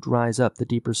 and so dries up the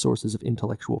deeper sources of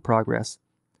intellectual progress.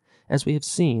 As we have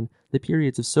seen, the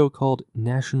periods of so-called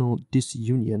national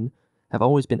disunion have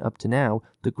always been up to now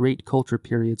the great culture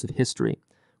periods of history,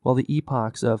 while the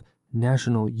epochs of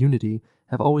national unity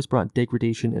have always brought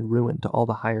degradation and ruin to all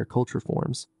the higher culture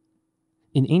forms.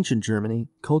 In ancient Germany,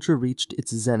 culture reached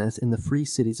its zenith in the free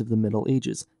cities of the Middle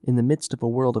Ages, in the midst of a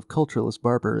world of cultureless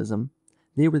barbarism.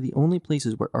 They were the only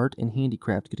places where art and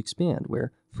handicraft could expand,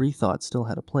 where free thought still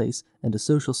had a place, and a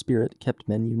social spirit kept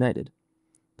men united.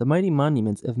 The mighty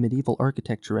monuments of medieval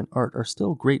architecture and art are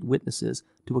still great witnesses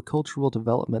to a cultural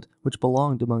development which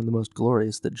belonged among the most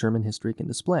glorious that German history can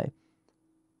display.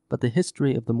 But the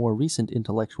history of the more recent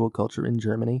intellectual culture in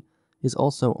Germany is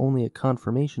also only a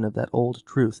confirmation of that old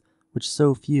truth which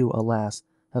so few, alas,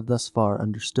 have thus far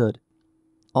understood.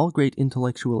 All great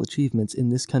intellectual achievements in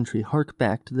this country hark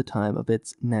back to the time of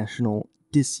its national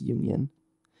disunion.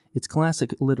 Its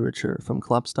classic literature, from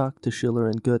Klopstock to Schiller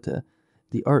and Goethe,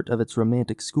 the art of its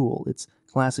romantic school, its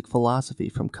classic philosophy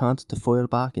from Kant to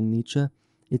Feuerbach and Nietzsche,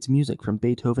 its music from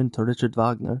Beethoven to Richard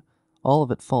Wagner, all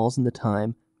of it falls in the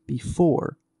time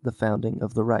before the founding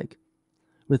of the Reich.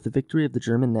 With the victory of the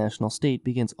German national state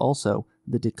begins also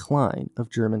the decline of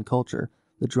German culture,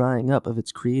 the drying up of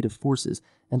its creative forces,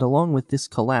 and along with this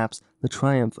collapse, the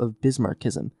triumph of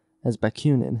Bismarckism, as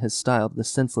Bakunin has styled the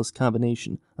senseless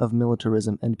combination of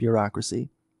militarism and bureaucracy.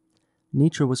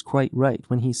 Nietzsche was quite right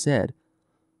when he said,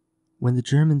 "When the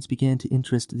Germans began to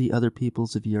interest the other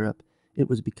peoples of Europe, it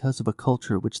was because of a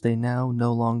culture which they now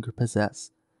no longer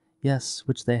possess, yes,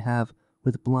 which they have,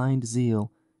 with blind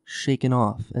zeal, shaken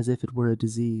off as if it were a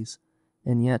disease,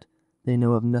 and yet they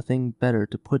know of nothing better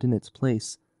to put in its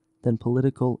place than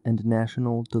political and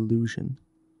national delusion."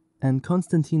 And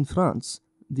Constantin Franz,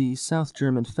 the South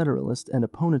German federalist and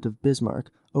opponent of Bismarck,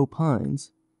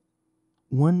 opines,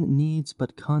 "One needs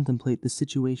but contemplate the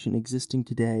situation existing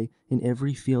today in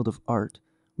every field of art,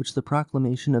 which the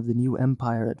proclamation of the new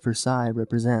empire at Versailles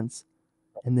represents.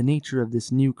 and the nature of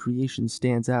this new creation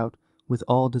stands out with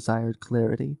all desired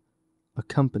clarity. A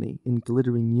company in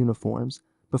glittering uniforms,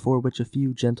 before which a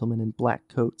few gentlemen in black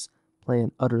coats play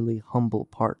an utterly humble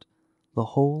part, the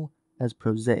whole as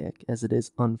prosaic as it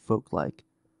is unfolklike.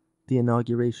 The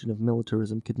inauguration of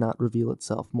militarism could not reveal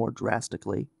itself more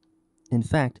drastically. In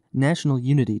fact, national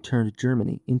unity turned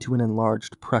Germany into an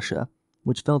enlarged Prussia,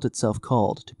 which felt itself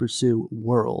called to pursue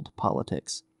world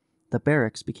politics. The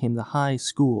barracks became the high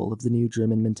school of the new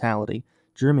German mentality.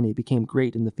 Germany became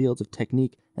great in the fields of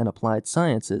technique and applied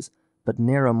sciences, but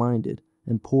narrow-minded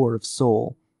and poor of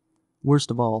soul. Worst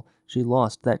of all, she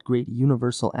lost that great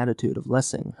universal attitude of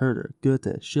Lessing, Herder,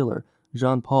 Goethe, Schiller,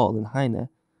 Jean-Paul, and Heine,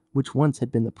 which once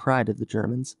had been the pride of the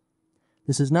Germans.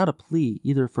 This is not a plea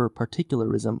either for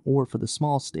particularism or for the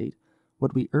small state.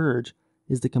 What we urge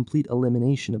is the complete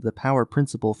elimination of the power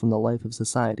principle from the life of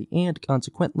society, and,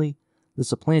 consequently, the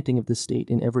supplanting of the state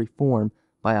in every form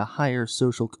by a higher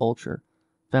social culture,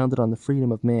 founded on the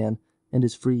freedom of man and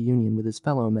his free union with his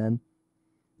fellow men.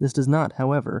 This does not,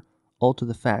 however, alter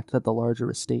the fact that the larger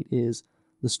a state is,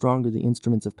 the stronger the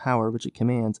instruments of power which it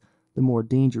commands, the more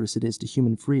dangerous it is to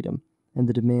human freedom, and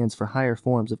the demands for higher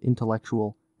forms of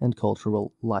intellectual and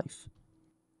cultural life.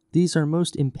 These are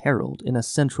most imperiled in a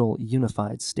central,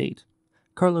 unified state.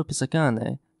 Carlo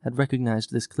Pisacane had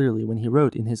recognized this clearly when he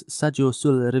wrote in his Saggio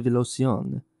sulla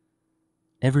Rivoluzione,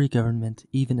 "Every government,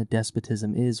 even a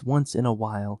despotism, is, once in a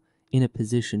while, in a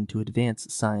position to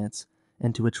advance science,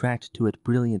 and to attract to it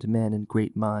brilliant men and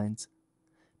great minds.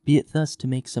 Be it thus to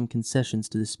make some concessions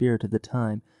to the spirit of the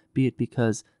time, be it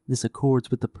because this accords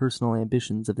with the personal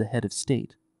ambitions of the head of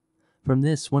state. From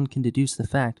this one can deduce the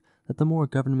fact that the more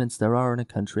governments there are in a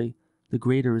country, the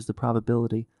greater is the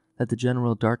probability that the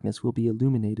general darkness will be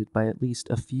illuminated by at least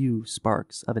a few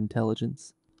sparks of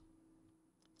intelligence."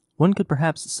 One could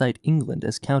perhaps cite England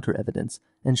as counter-evidence,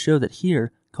 and show that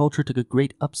here culture took a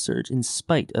great upsurge in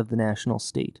spite of the national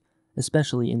state,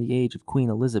 especially in the age of Queen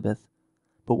Elizabeth.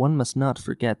 But one must not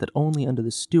forget that only under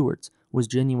the Stuarts was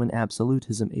genuine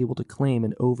absolutism able to claim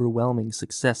an overwhelming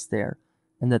success there,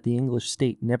 and that the English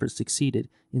state never succeeded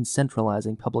in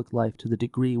centralizing public life to the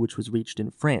degree which was reached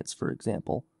in France, for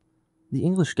example. The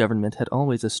English government had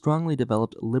always a strongly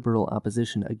developed liberal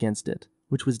opposition against it,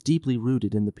 which was deeply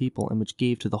rooted in the people and which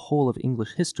gave to the whole of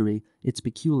English history its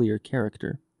peculiar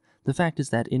character. The fact is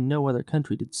that in no other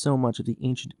country did so much of the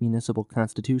ancient municipal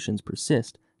constitutions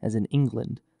persist as in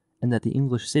England, and that the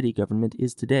English city government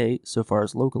is today, so far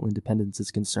as local independence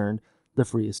is concerned, the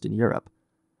freest in Europe.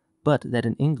 But that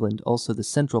in England also the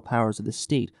central powers of the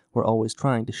state were always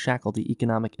trying to shackle the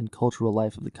economic and cultural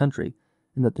life of the country,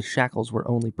 and that the shackles were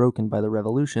only broken by the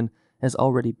Revolution, has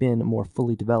already been more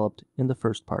fully developed in the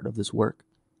first part of this work.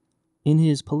 In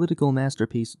his political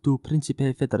masterpiece Du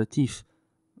Principe Federatif,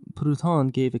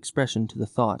 Proudhon gave expression to the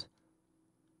thought,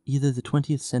 "Either the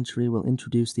 20th century will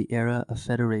introduce the era of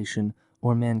federation,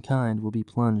 or mankind will be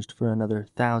plunged for another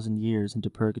 1,000 years into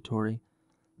purgatory.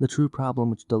 The true problem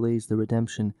which delays the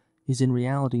redemption is in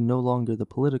reality no longer the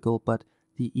political, but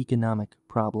the economic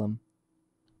problem."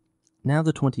 Now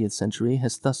the 20th century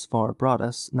has thus far brought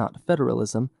us, not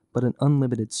federalism, but an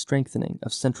unlimited strengthening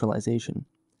of centralization.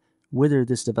 Whither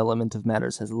this development of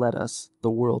matters has led us, the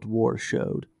World War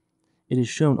showed. It is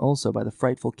shown also by the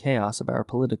frightful chaos of our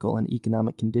political and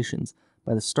economic conditions,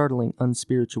 by the startling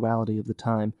unspirituality of the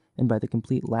time, and by the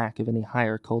complete lack of any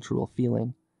higher cultural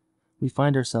feeling. We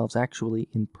find ourselves actually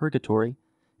in purgatory,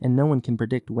 and no one can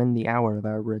predict when the hour of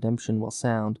our redemption will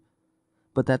sound.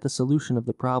 But that the solution of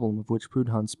the problem of which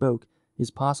Proudhon spoke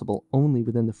is possible only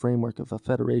within the framework of a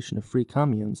federation of free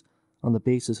communes, on the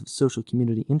basis of social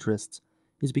community interests,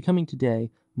 is becoming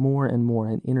today more and more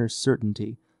an inner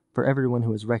certainty for everyone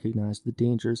who has recognized the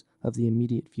dangers of the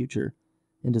immediate future,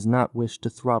 and does not wish to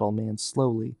throttle man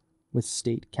slowly with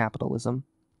state capitalism.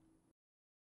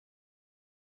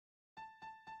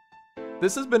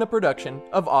 This has been a production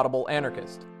of Audible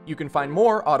Anarchist. You can find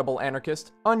more Audible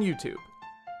Anarchist on YouTube.